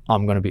 like,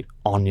 I'm going to be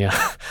on you.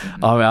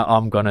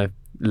 I'm going to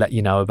let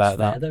you know about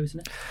that. Fair though,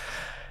 isn't it?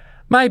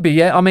 Maybe,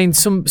 yeah. I mean,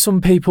 some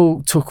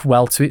people took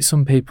well to it,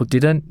 some people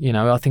didn't. You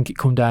know, I think it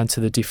come down to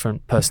the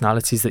different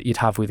personalities that you'd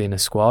have within a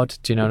squad.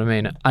 Do you know what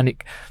I mean?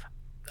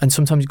 And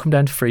sometimes it come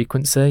down to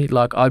frequency.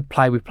 Like, I'd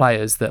play with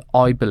players that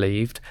I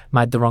believed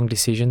made the wrong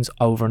decisions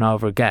over and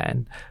over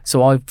again.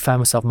 So I found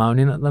myself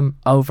moaning at them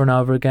over and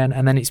over again.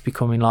 And then it's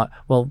becoming like,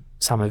 well,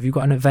 Sam, have you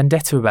got a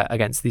vendetta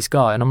against this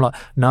guy? And I'm like,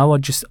 no,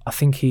 I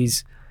think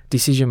he's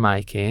decision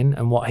making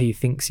and what he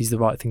thinks is the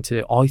right thing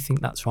to do, I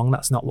think that's wrong.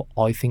 That's not what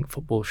I think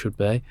football should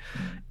be.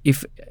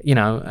 If you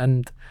know,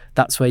 and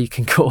that's where you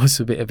can cause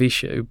a bit of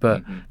issue,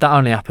 but that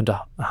only happened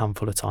a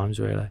handful of times,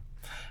 really.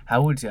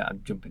 How would you,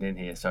 I'm jumping in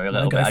here, sorry, a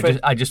little bit.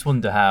 I just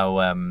wonder how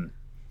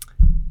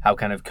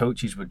kind of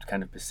coaches would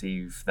kind of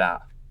perceive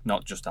that,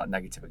 not just that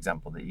negative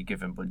example that you're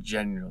given, but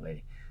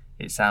generally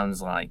it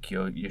sounds like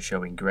you're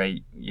showing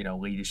great, you know,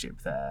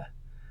 leadership there.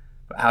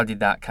 But how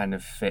did that kind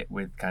of fit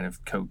with kind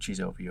of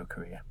coaches over your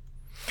career?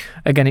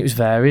 Again, it was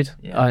varied.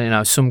 Yeah. You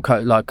know, some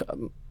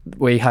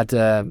we had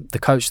the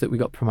coach that we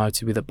got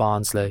promoted with at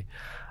Barnsley,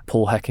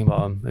 Paul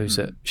Heckingbottom, who's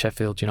at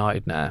Sheffield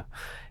United now.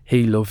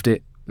 He loved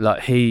it.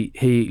 Like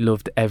he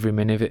loved every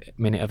minute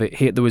of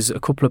it. There was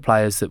a couple of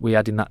players that we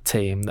had in that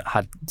team that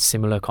had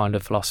similar kind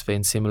of philosophy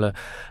and similar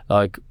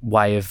like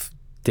way of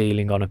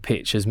dealing on a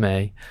pitch as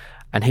me.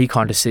 And he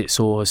kind of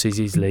saw us as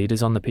his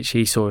leaders on the pitch.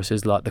 He saw us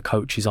as like the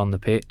coaches on the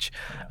pitch.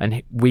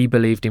 And we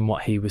believed in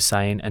what he was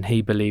saying, and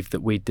he believed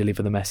that we'd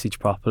deliver the message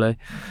properly.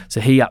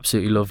 So he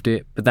absolutely loved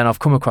it. But then I've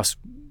come across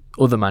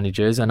other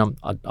managers, and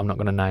I'm not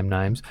going to name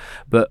names,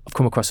 but I've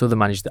come across other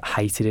managers that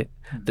hated it,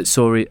 that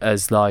saw it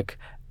as like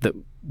that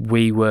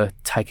we were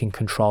taking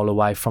control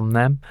away from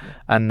them,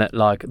 and that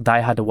like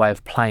they had a way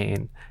of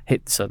playing.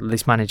 So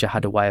this manager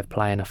had a way of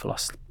playing a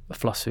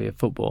philosophy of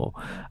football,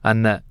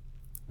 and that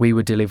we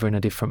were delivering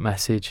a different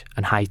message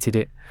and hated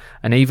it.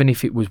 And even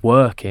if it was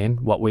working,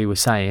 what we were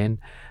saying,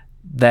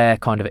 their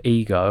kind of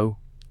ego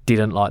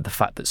didn't like the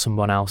fact that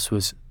someone else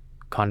was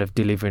kind of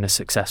delivering a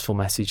successful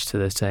message to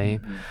the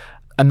team.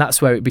 And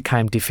that's where it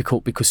became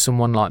difficult, because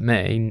someone like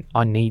me,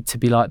 I need to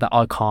be like that.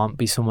 I can't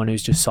be someone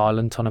who's just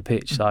silent on a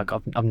pitch. Like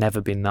I've never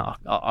been that.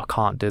 I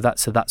can't do that.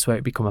 So that's where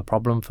it became a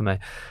problem for me.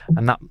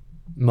 And that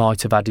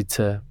might have added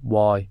to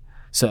why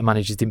certain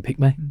managers didn't pick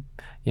me.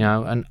 You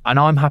know, and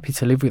I'm happy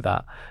to live with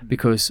that,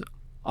 because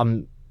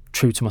I'm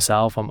true to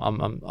myself.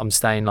 I'm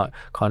staying like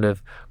kind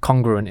of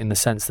congruent in the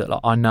sense that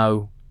like I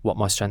know what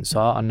my strengths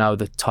are. I know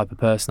the type of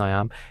person I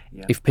am.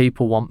 Yeah. If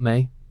people want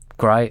me,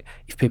 great.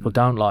 If people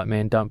don't like me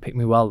and don't pick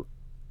me, well,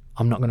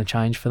 I'm not going to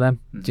change for them.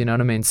 Do you know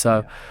what I mean?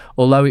 So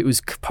although it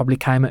was probably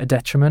came at a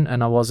detriment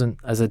and I wasn't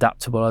as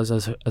adaptable as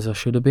I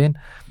should have been,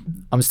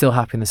 I'm still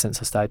happy in the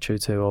sense I stayed true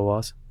to who I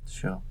was.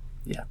 Sure.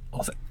 Yeah,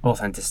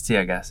 authenticity,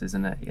 I guess,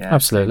 isn't it? Yeah,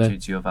 absolutely. True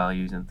to your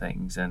values and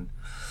things, and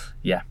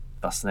yeah,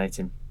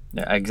 fascinating.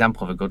 Yeah,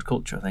 example of a good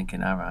culture, I think,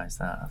 in our eyes.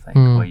 That I think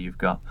where you've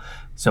got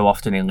so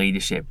often in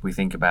leadership, we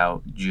think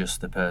about just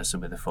the person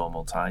with a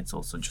formal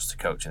title, so just a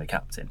coach and a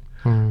captain.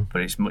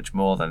 But it's much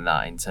more than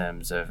that in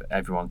terms of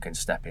everyone can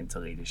step into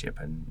leadership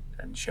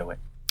and show it.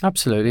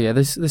 Absolutely, yeah.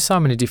 There's so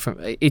many different.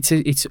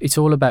 It's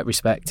all about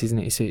respect, isn't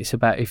it? It's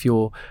about if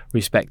you're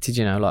respected.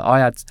 You know,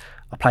 like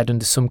I played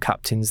under some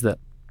captains that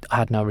I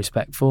had no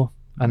respect for,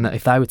 and that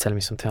if they were telling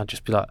me something, I'd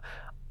just be like,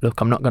 look,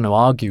 I'm not going to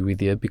argue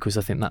with you because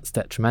I think that's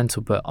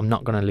detrimental, but I'm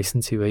not going to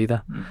listen to you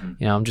either.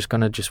 You know, I'm just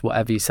going to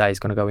whatever you say is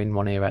going to go in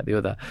one ear out the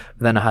other.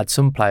 But then I had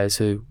some players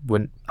who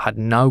had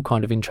no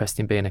kind of interest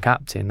in being a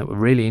captain, that were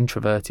really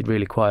introverted,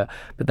 really quiet,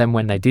 but then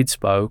when they did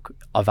spoke,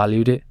 I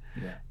valued it.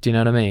 Do you know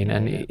what I mean?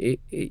 And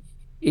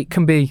it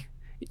can be,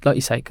 like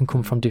you say, it can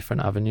come from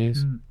different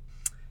avenues.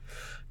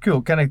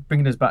 Cool. Kind of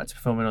bringing us back to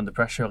performing under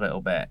pressure a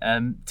little bit.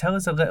 Tell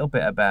us a little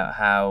bit about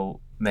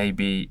how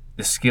maybe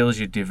the skills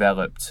you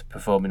developed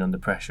performing under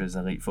pressure as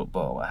an elite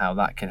footballer, how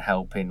that can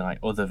help in like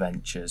other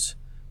ventures.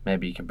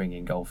 Maybe you can bring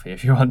in golf here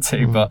if you want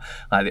to, but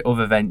like the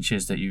other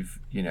ventures that you've,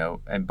 you know,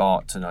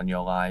 embarked on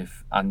your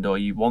life and or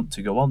you want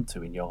to go on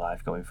to in your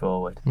life going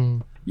forward.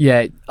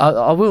 Yeah,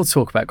 I will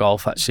talk about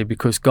golf actually,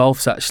 because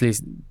golf's actually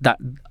that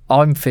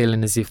I'm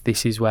feeling as if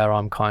this is where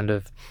I'm kind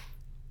of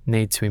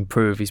need to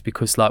improve, is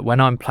because like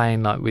when I'm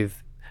playing like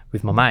with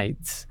my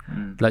mates,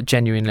 like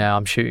genuinely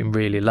I'm shooting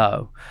really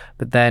low,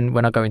 but then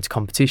when I go into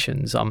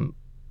competitions I'm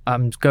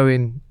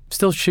going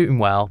still shooting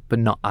well but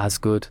not as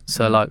good.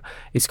 So like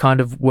it's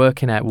kind of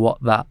working out what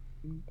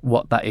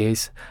that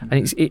is,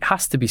 and it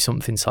has to be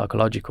something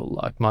psychological.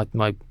 Like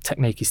my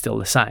technique is still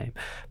the same,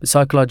 but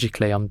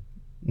psychologically I'm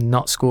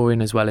not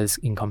scoring as well as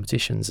in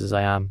competitions as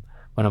I am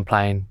when I'm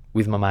playing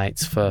with my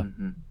mates for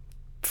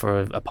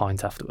a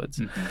pint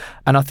afterwards.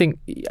 And I think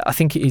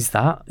it is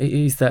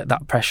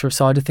that pressure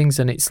side of things.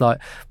 And it's like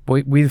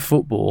with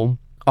football,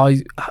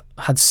 I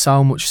had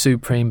so much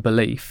supreme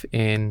belief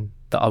in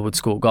that I would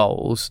score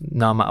goals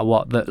no matter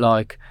what, that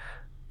like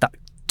that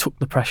took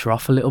the pressure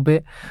off a little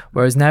bit.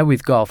 Whereas now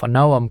with golf, I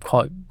know I'm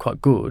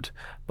quite good,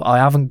 but I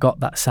haven't got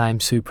that same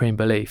supreme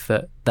belief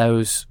that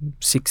those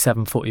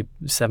 7 foot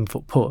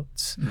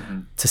putts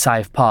to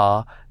save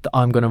par, that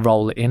I'm going to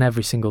roll it in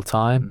every single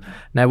time.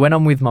 Now when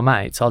I'm with my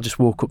mates, I'll just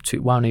walk up to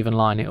it, won't even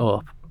line it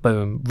up,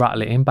 boom,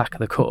 rattle it in back of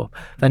the cup.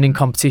 Then in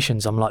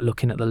competitions, I'm like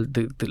looking at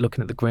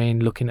looking at the green,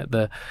 looking at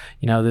the,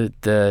 you know,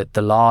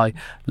 the lie,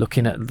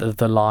 looking at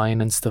the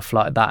line and stuff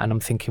like that, and I'm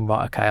thinking,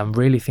 right, okay, I'm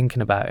really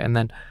thinking about it, and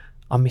then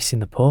I'm missing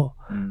the putt,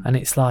 and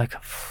it's like,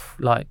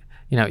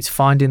 you know, it's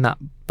finding that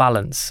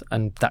balance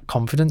and that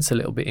confidence a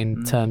little bit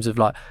in terms of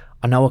like,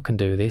 I know I can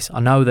do this. I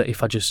know that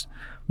if I just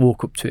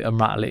walk up to it and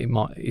rattle it,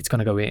 it's going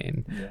to go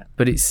in. Yeah.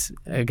 But it's,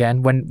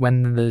 again, when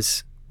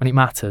it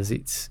matters,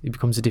 it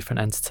becomes a different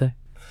entity.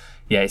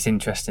 Yeah, it's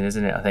interesting,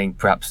 isn't it? I think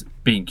perhaps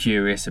being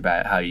curious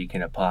about how you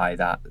can apply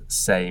that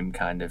same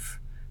kind of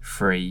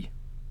free,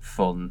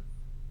 fun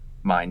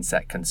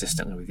mindset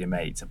consistently with your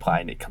mates,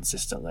 applying it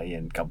consistently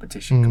in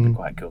competition can be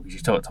quite cool. Because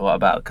you talked a lot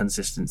about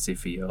consistency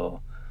for your,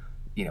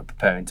 you know,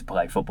 preparing to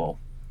play football,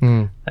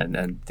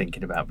 and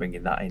thinking about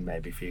bringing that in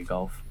maybe for your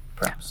golf,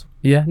 perhaps.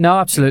 Yeah, no,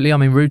 absolutely. I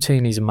mean,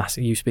 routine is a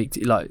massive. You speak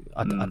to, like,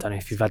 I don't know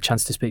if you've had a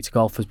chance to speak to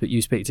golfers, but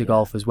you speak to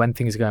golfers, when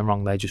things are going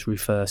wrong, they just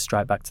refer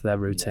straight back to their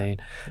routine.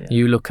 Yeah.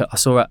 You look at,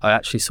 I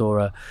actually saw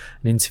an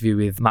interview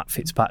with Matt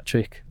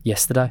Fitzpatrick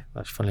yesterday,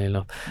 funnily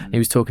enough. He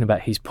was talking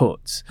about his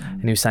putts,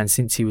 and he was saying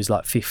since he was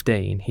like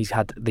 15, he's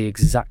had the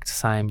exact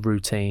same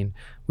routine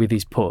with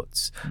his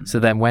putts. So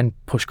then when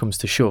push comes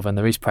to shove and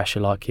there is pressure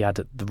like he had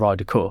at the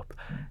Ryder Cup,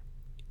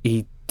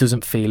 he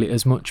doesn't feel it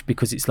as much,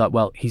 because it's like,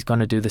 well, he's going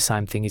to do the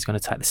same thing. He's going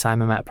to take the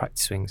same amount of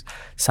practice swings,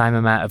 same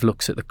amount of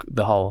looks at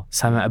the hole,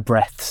 same amount of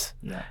breaths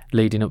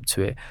leading up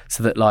to it,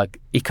 so that like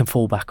he can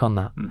fall back on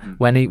that.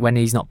 When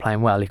he's not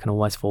playing well, he can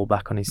always fall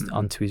back on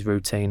onto his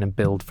routine and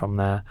build from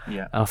there.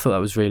 And I thought that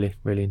was really,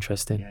 really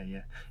interesting.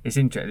 It's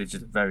interesting. It's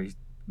just a very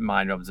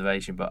minor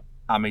observation, but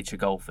amateur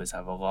golfers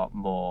have a lot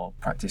more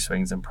practice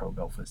swings than pro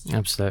golfers.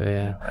 Absolutely,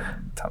 yeah. You know,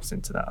 and taps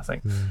into that, I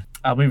think.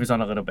 I'll move us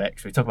on a little bit,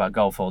 because we talk about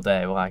golf all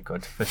day. Well, I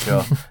could, for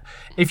sure.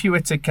 If you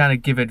were to kind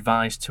of give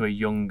advice to a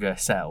younger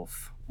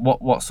self,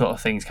 what sort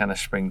of things kind of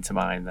spring to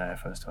mind there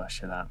for us to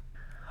ask you that?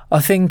 I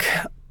think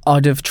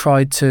I'd have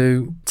tried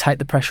to take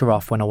the pressure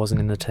off when I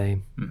wasn't in the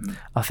team.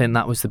 I think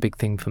that was the big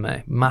thing for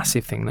me.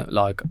 Massive thing that,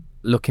 like,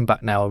 looking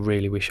back now, I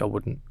really wish I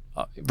wouldn't.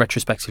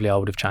 Retrospectively, I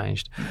would have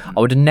changed. I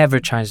would have never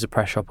changed the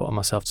pressure I put on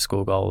myself to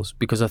score goals,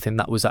 because I think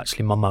that was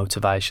actually my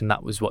motivation.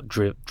 That was what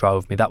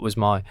drove me. That was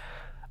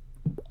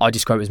I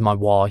describe it as my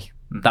why.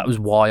 That was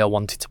why I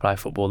wanted to play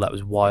football. That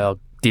was why I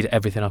did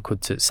everything I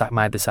could to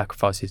made the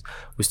sacrifices,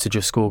 was to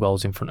just score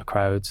goals in front of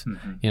crowds.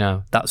 You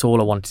know, that's all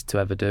I wanted to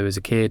ever do as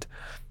a kid,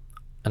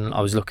 and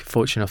I was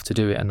fortunate enough to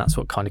do it, and that's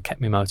what kind of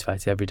kept me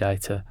motivated every day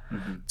to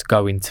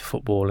go into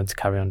football and to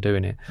carry on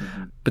doing it.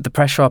 But the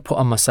pressure I put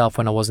on myself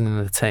when I wasn't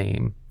in the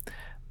team,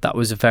 that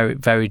was a very,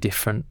 very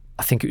different.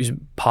 I think it was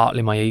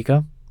partly my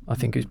ego. I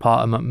think it was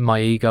part of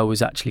my ego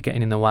was actually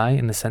getting in the way,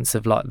 in the sense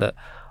of like that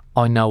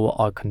I know what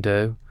I can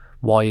do.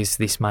 Why is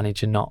this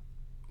manager not,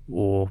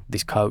 or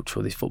this coach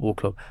or this football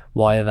club,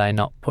 why are they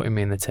not putting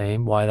me in the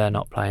team? Why are they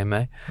not playing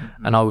me?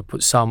 And I would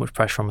put so much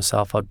pressure on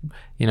myself.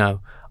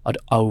 I'd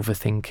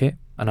overthink it,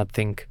 and I'd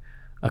think,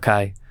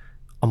 okay,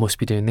 I must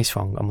be doing this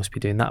wrong. I must be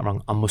doing that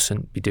wrong. I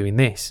mustn't be doing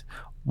this,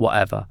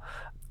 whatever.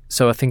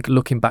 So I think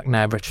looking back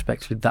now,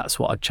 retrospectively, that's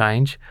what I'd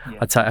change.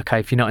 I'd say, okay,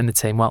 if you're not in the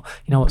team, well,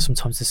 you know what,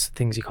 sometimes there's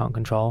things you can't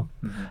control.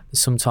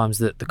 There's sometimes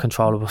that the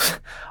controllables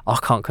I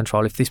can't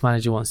control. If this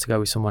manager wants to go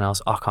with someone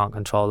else, I can't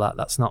control that.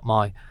 That's not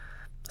my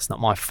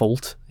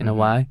fault in a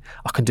way.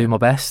 I can do my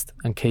best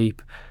and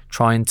keep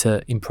trying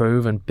to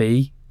improve and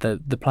be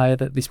the player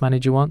that this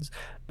manager wants.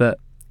 But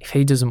if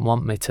he doesn't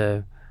want me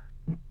to,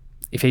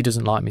 if he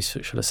doesn't like me,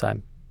 should I say,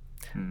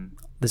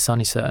 there's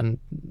only certain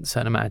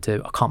amount to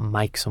do. I can't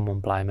make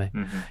someone play me,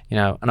 you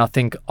know. And I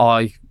think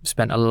I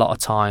spent a lot of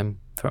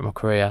time throughout my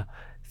career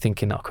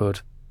thinking I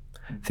could,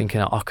 thinking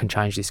I can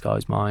change this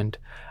guy's mind,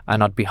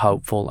 and I'd be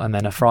hopeful. And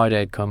then a Friday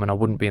would come and I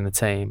wouldn't be in the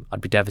team.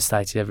 I'd be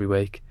devastated every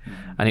week,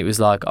 and it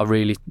was like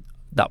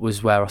that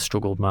was where I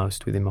struggled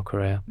most within my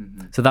career.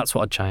 So that's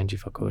what I'd change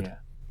if I could. Yeah.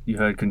 You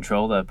heard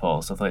control there,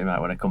 Paul, so I thought you might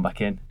want to come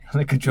back in.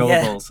 The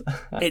controllables.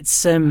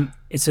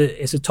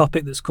 It's a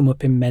topic that's come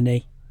up in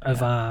many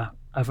of our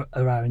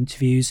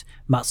interviews.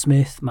 Matt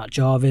Smith, Matt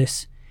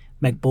Jarvis,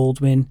 Meg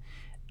Baldwin,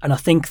 and I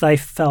think they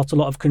felt a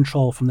lot of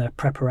control from their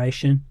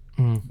preparation,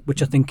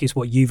 which I think is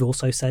what you've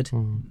also said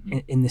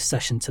in this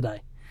session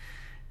today.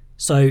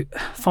 So,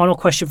 final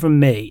question from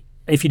me,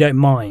 if you don't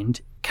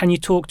mind, can you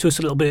talk to us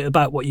a little bit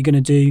about what you're going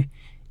to do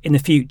in the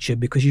future,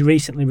 because you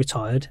recently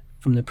retired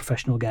from the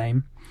professional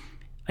game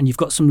and you've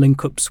got some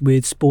link-ups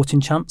with Sporting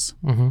Chance.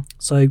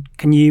 So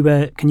can you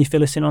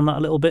fill us in on that a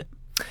little bit?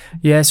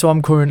 Yeah, so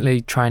I'm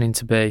currently training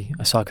to be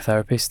a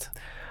psychotherapist.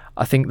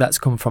 I think that's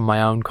come from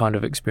my own kind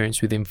of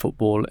experience within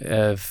football,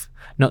 of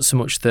not so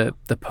much the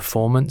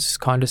performance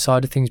kind of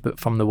side of things, but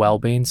from the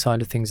well-being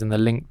side of things, and the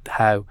link,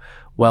 how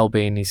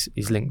well-being is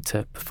linked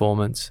to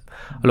performance.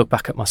 I look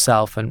back at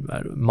myself, and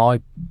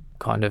my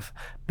kind of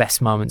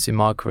best moments in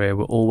my career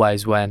were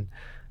always when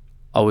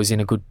I was in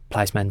a good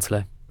place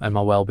mentally and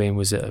my well-being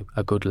was at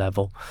a good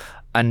level.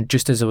 And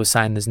just as I was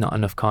saying, there's not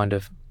enough kind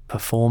of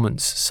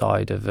performance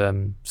side of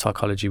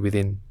psychology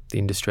within the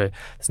industry.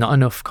 There's not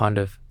enough kind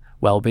of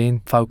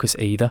well-being focus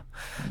either.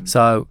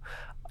 So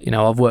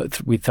I've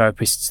worked with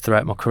therapists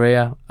throughout my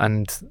career,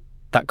 and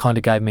that kind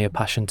of gave me a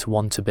passion to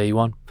want to be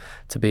one,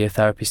 to be a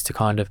therapist, to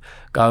kind of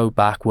go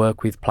back,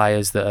 work with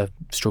players that are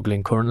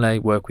struggling currently,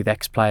 work with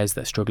ex-players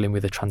that are struggling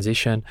with a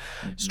transition,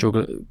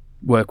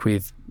 work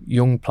with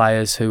young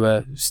players who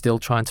are still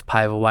trying to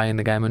pave a way in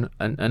the game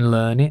and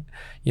learn it,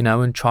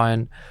 and try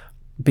and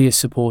be as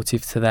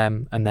supportive to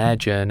them and their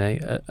journey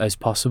as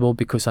possible,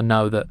 because I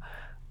know that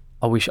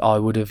I wish I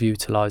would have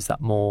utilised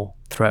that more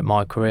throughout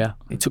my career.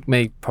 It took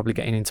me probably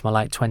getting into my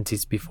late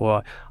 20s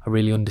before I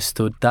really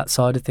understood that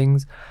side of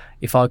things.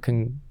 If I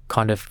can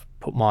kind of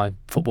put my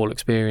football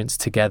experience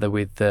together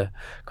with the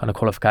kind of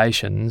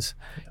qualifications,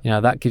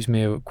 that gives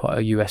me quite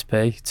a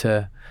USP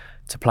to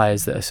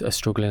players that are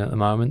struggling at the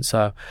moment.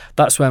 So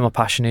that's where my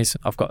passion is.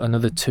 I've got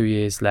another 2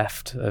 years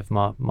left of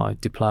my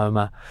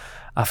diploma.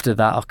 After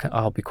that,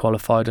 I'll be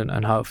qualified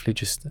and hopefully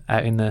just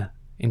out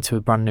into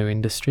a brand new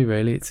industry.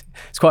 Really, it's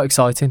quite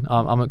exciting.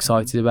 I'm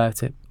excited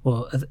about it.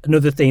 Well,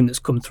 another theme that's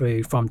come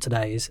through from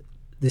today is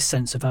this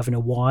sense of having a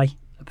why,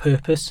 a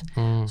purpose.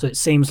 So it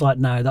seems like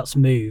now that's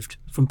moved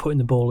from putting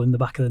the ball in the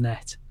back of the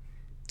net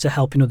to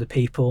helping other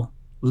people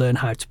learn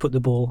how to put the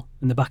ball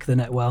in the back of the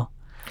net well.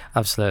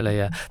 Absolutely,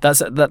 yeah.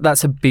 That's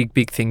a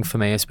big thing for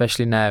me,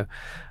 especially now.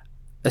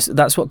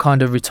 That's what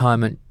kind of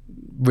retirement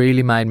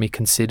really made me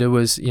consider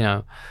was,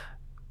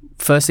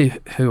 firstly,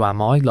 who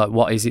am I? Like,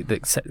 what is it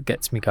that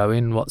gets me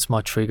going? What's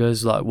my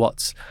triggers? Like,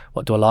 what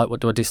do I like? What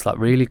do I dislike?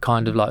 Really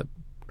kind of like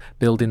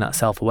building that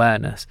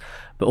self-awareness,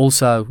 but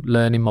also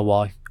learning my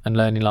why and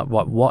learning like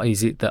what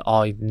is it that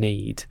I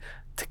need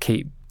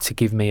to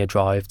give me a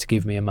drive, to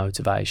give me a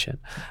motivation.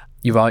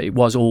 You're right, it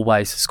was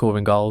always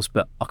scoring goals,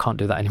 but I can't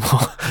do that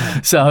anymore.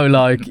 So,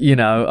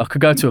 I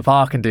could go to a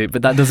park and do it,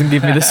 but that doesn't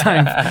give me the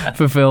same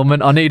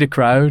fulfillment. I need a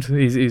crowd,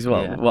 is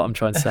what I'm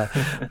trying to say.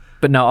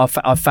 But no,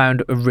 I've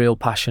found a real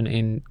passion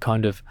in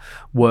kind of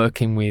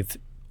working with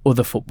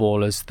other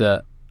footballers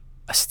that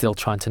are still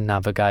trying to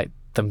navigate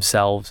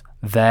themselves,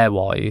 their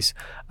whys,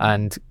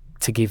 and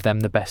to give them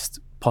the best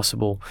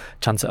possible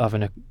chance at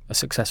having a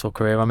successful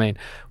career. I mean,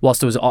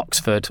 whilst I was at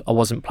Oxford, I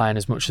wasn't playing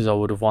as much as I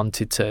would have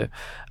wanted to,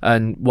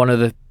 and one of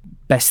the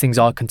best things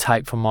I can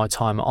take from my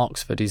time at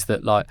Oxford is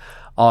that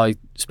I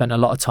spent a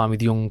lot of time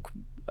with young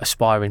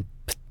aspiring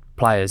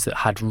players that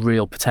had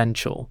real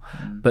potential,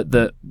 but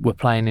that were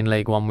playing in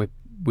League One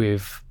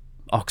with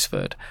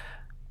Oxford,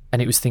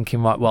 and it was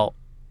thinking, right, well,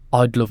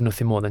 I'd love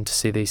nothing more than to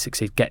see these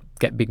succeed,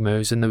 get big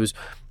moves. And there was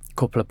a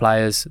couple of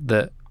players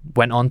that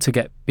went on to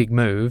get big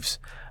moves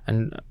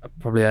and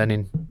probably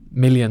earning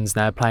millions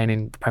now, playing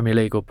in the Premier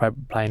League or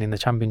playing in the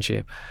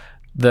Championship,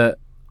 that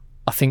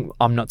I think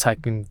I'm not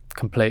taking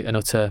complete and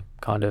utter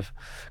kind of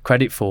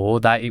credit for,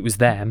 that it was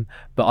them,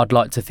 but I'd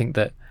like to think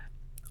that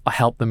I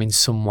helped them in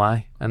some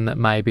way, and that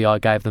maybe I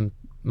gave them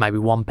maybe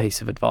one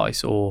piece of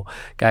advice, or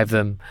gave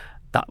them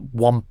that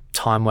one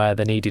time where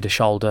they needed a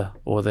shoulder,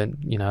 or then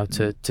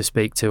to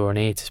speak to, or an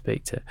ear to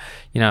speak to.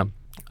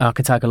 I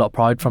can take a lot of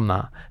pride from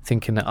that,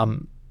 thinking that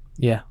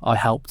I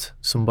helped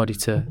somebody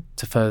to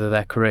further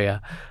their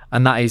career,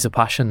 and that is a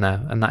passion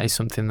now, and that is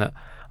something that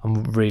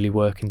I'm really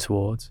working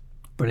towards.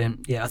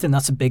 Brilliant. Yeah, I think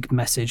that's a big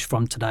message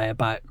from today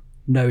about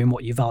knowing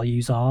what your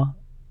values are,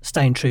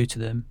 staying true to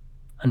them,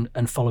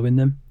 and following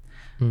them.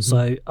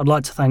 So I'd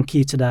like to thank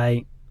you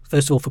today,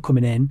 first of all, for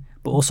coming in,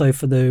 but also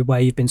for the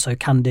way you've been so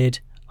candid,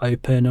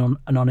 open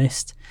and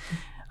honest.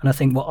 And I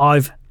think what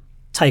I've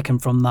taken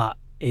from that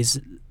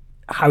is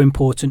how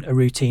important a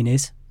routine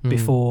is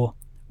before,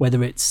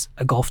 whether it's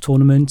a golf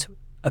tournament,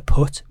 a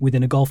putt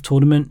within a golf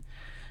tournament,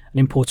 an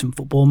important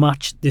football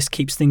match. This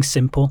keeps things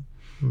simple.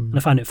 And I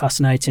found it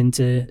fascinating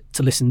to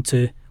listen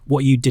to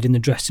what you did in the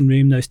dressing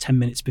room those 10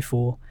 minutes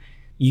before.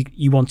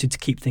 You wanted to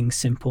keep things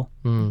simple.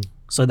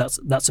 So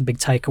that's a big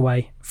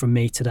takeaway from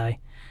me today.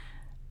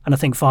 And I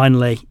think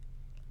finally,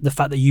 the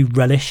fact that you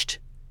relished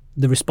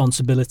the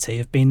responsibility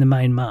of being the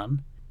main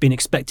man, being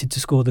expected to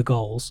score the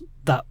goals,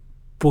 that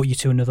brought you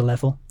to another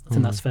level. I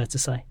think that's fair to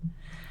say.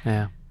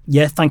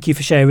 Yeah, thank you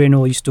for sharing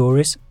all your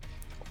stories.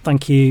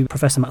 Thank you,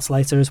 Professor Matt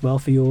Slater, as well,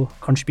 for your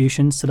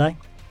contributions today.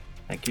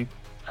 Thank you.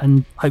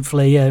 And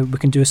hopefully we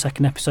can do a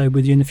second episode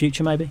with you in the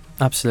future, maybe.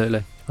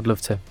 Absolutely. I'd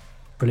love to.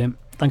 Brilliant.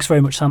 Thanks very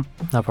much, Sam.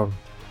 No problem.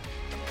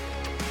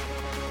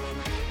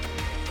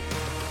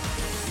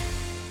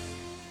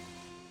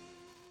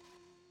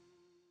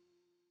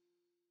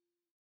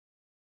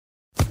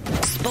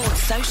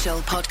 Sports Social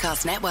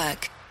Podcast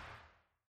Network.